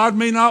me God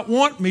may not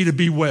want me to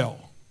be well?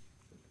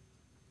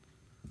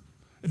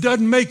 It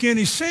doesn't make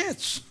any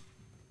sense.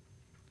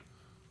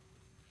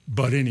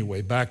 But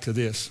anyway, back to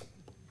this.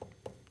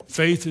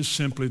 Faith is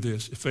simply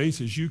this.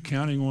 Faith is you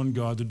counting on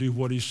God to do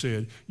what he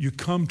said. You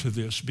come to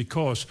this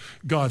because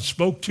God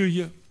spoke to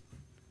you,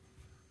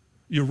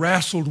 you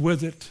wrestled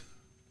with it,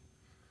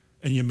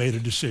 and you made a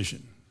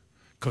decision.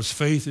 Because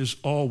faith is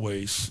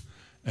always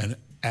an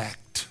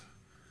act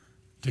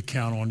to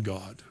count on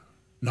God.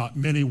 Not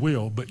many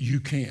will, but you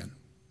can.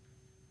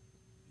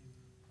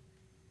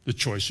 The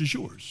choice is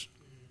yours.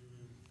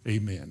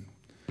 Amen.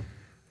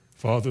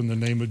 Father, in the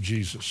name of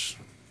Jesus,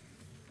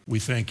 we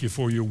thank you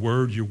for your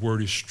word. Your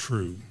word is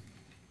true.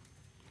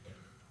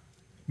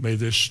 May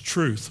this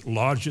truth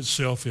lodge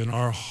itself in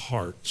our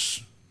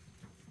hearts.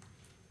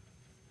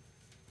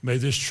 May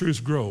this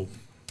truth grow.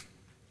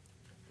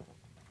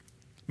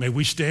 May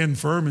we stand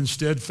firm and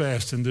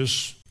steadfast in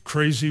this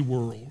crazy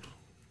world,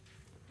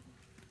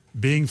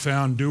 being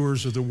found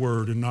doers of the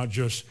word and not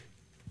just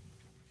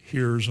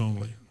hearers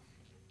only.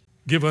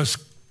 Give us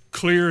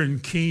clear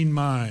and keen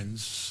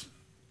minds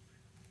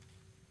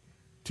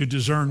to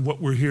discern what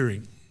we're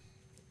hearing.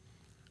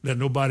 Let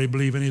nobody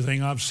believe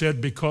anything I've said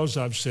because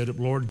I've said it.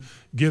 Lord,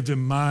 give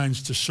them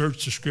minds to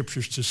search the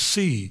scriptures to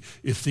see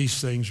if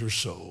these things are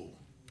so.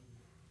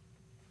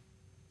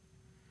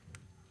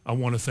 I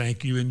want to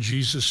thank you in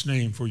Jesus'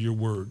 name for your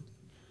word,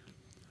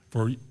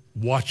 for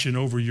watching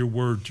over your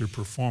word to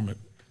perform it,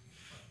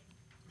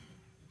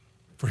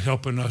 for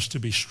helping us to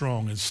be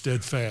strong and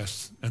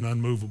steadfast and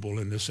unmovable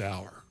in this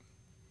hour.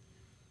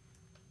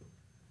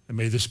 And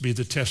may this be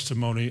the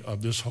testimony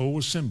of this whole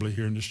assembly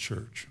here in this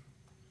church.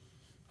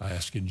 I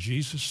ask in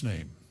Jesus'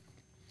 name,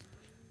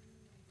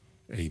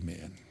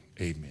 amen.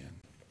 Amen.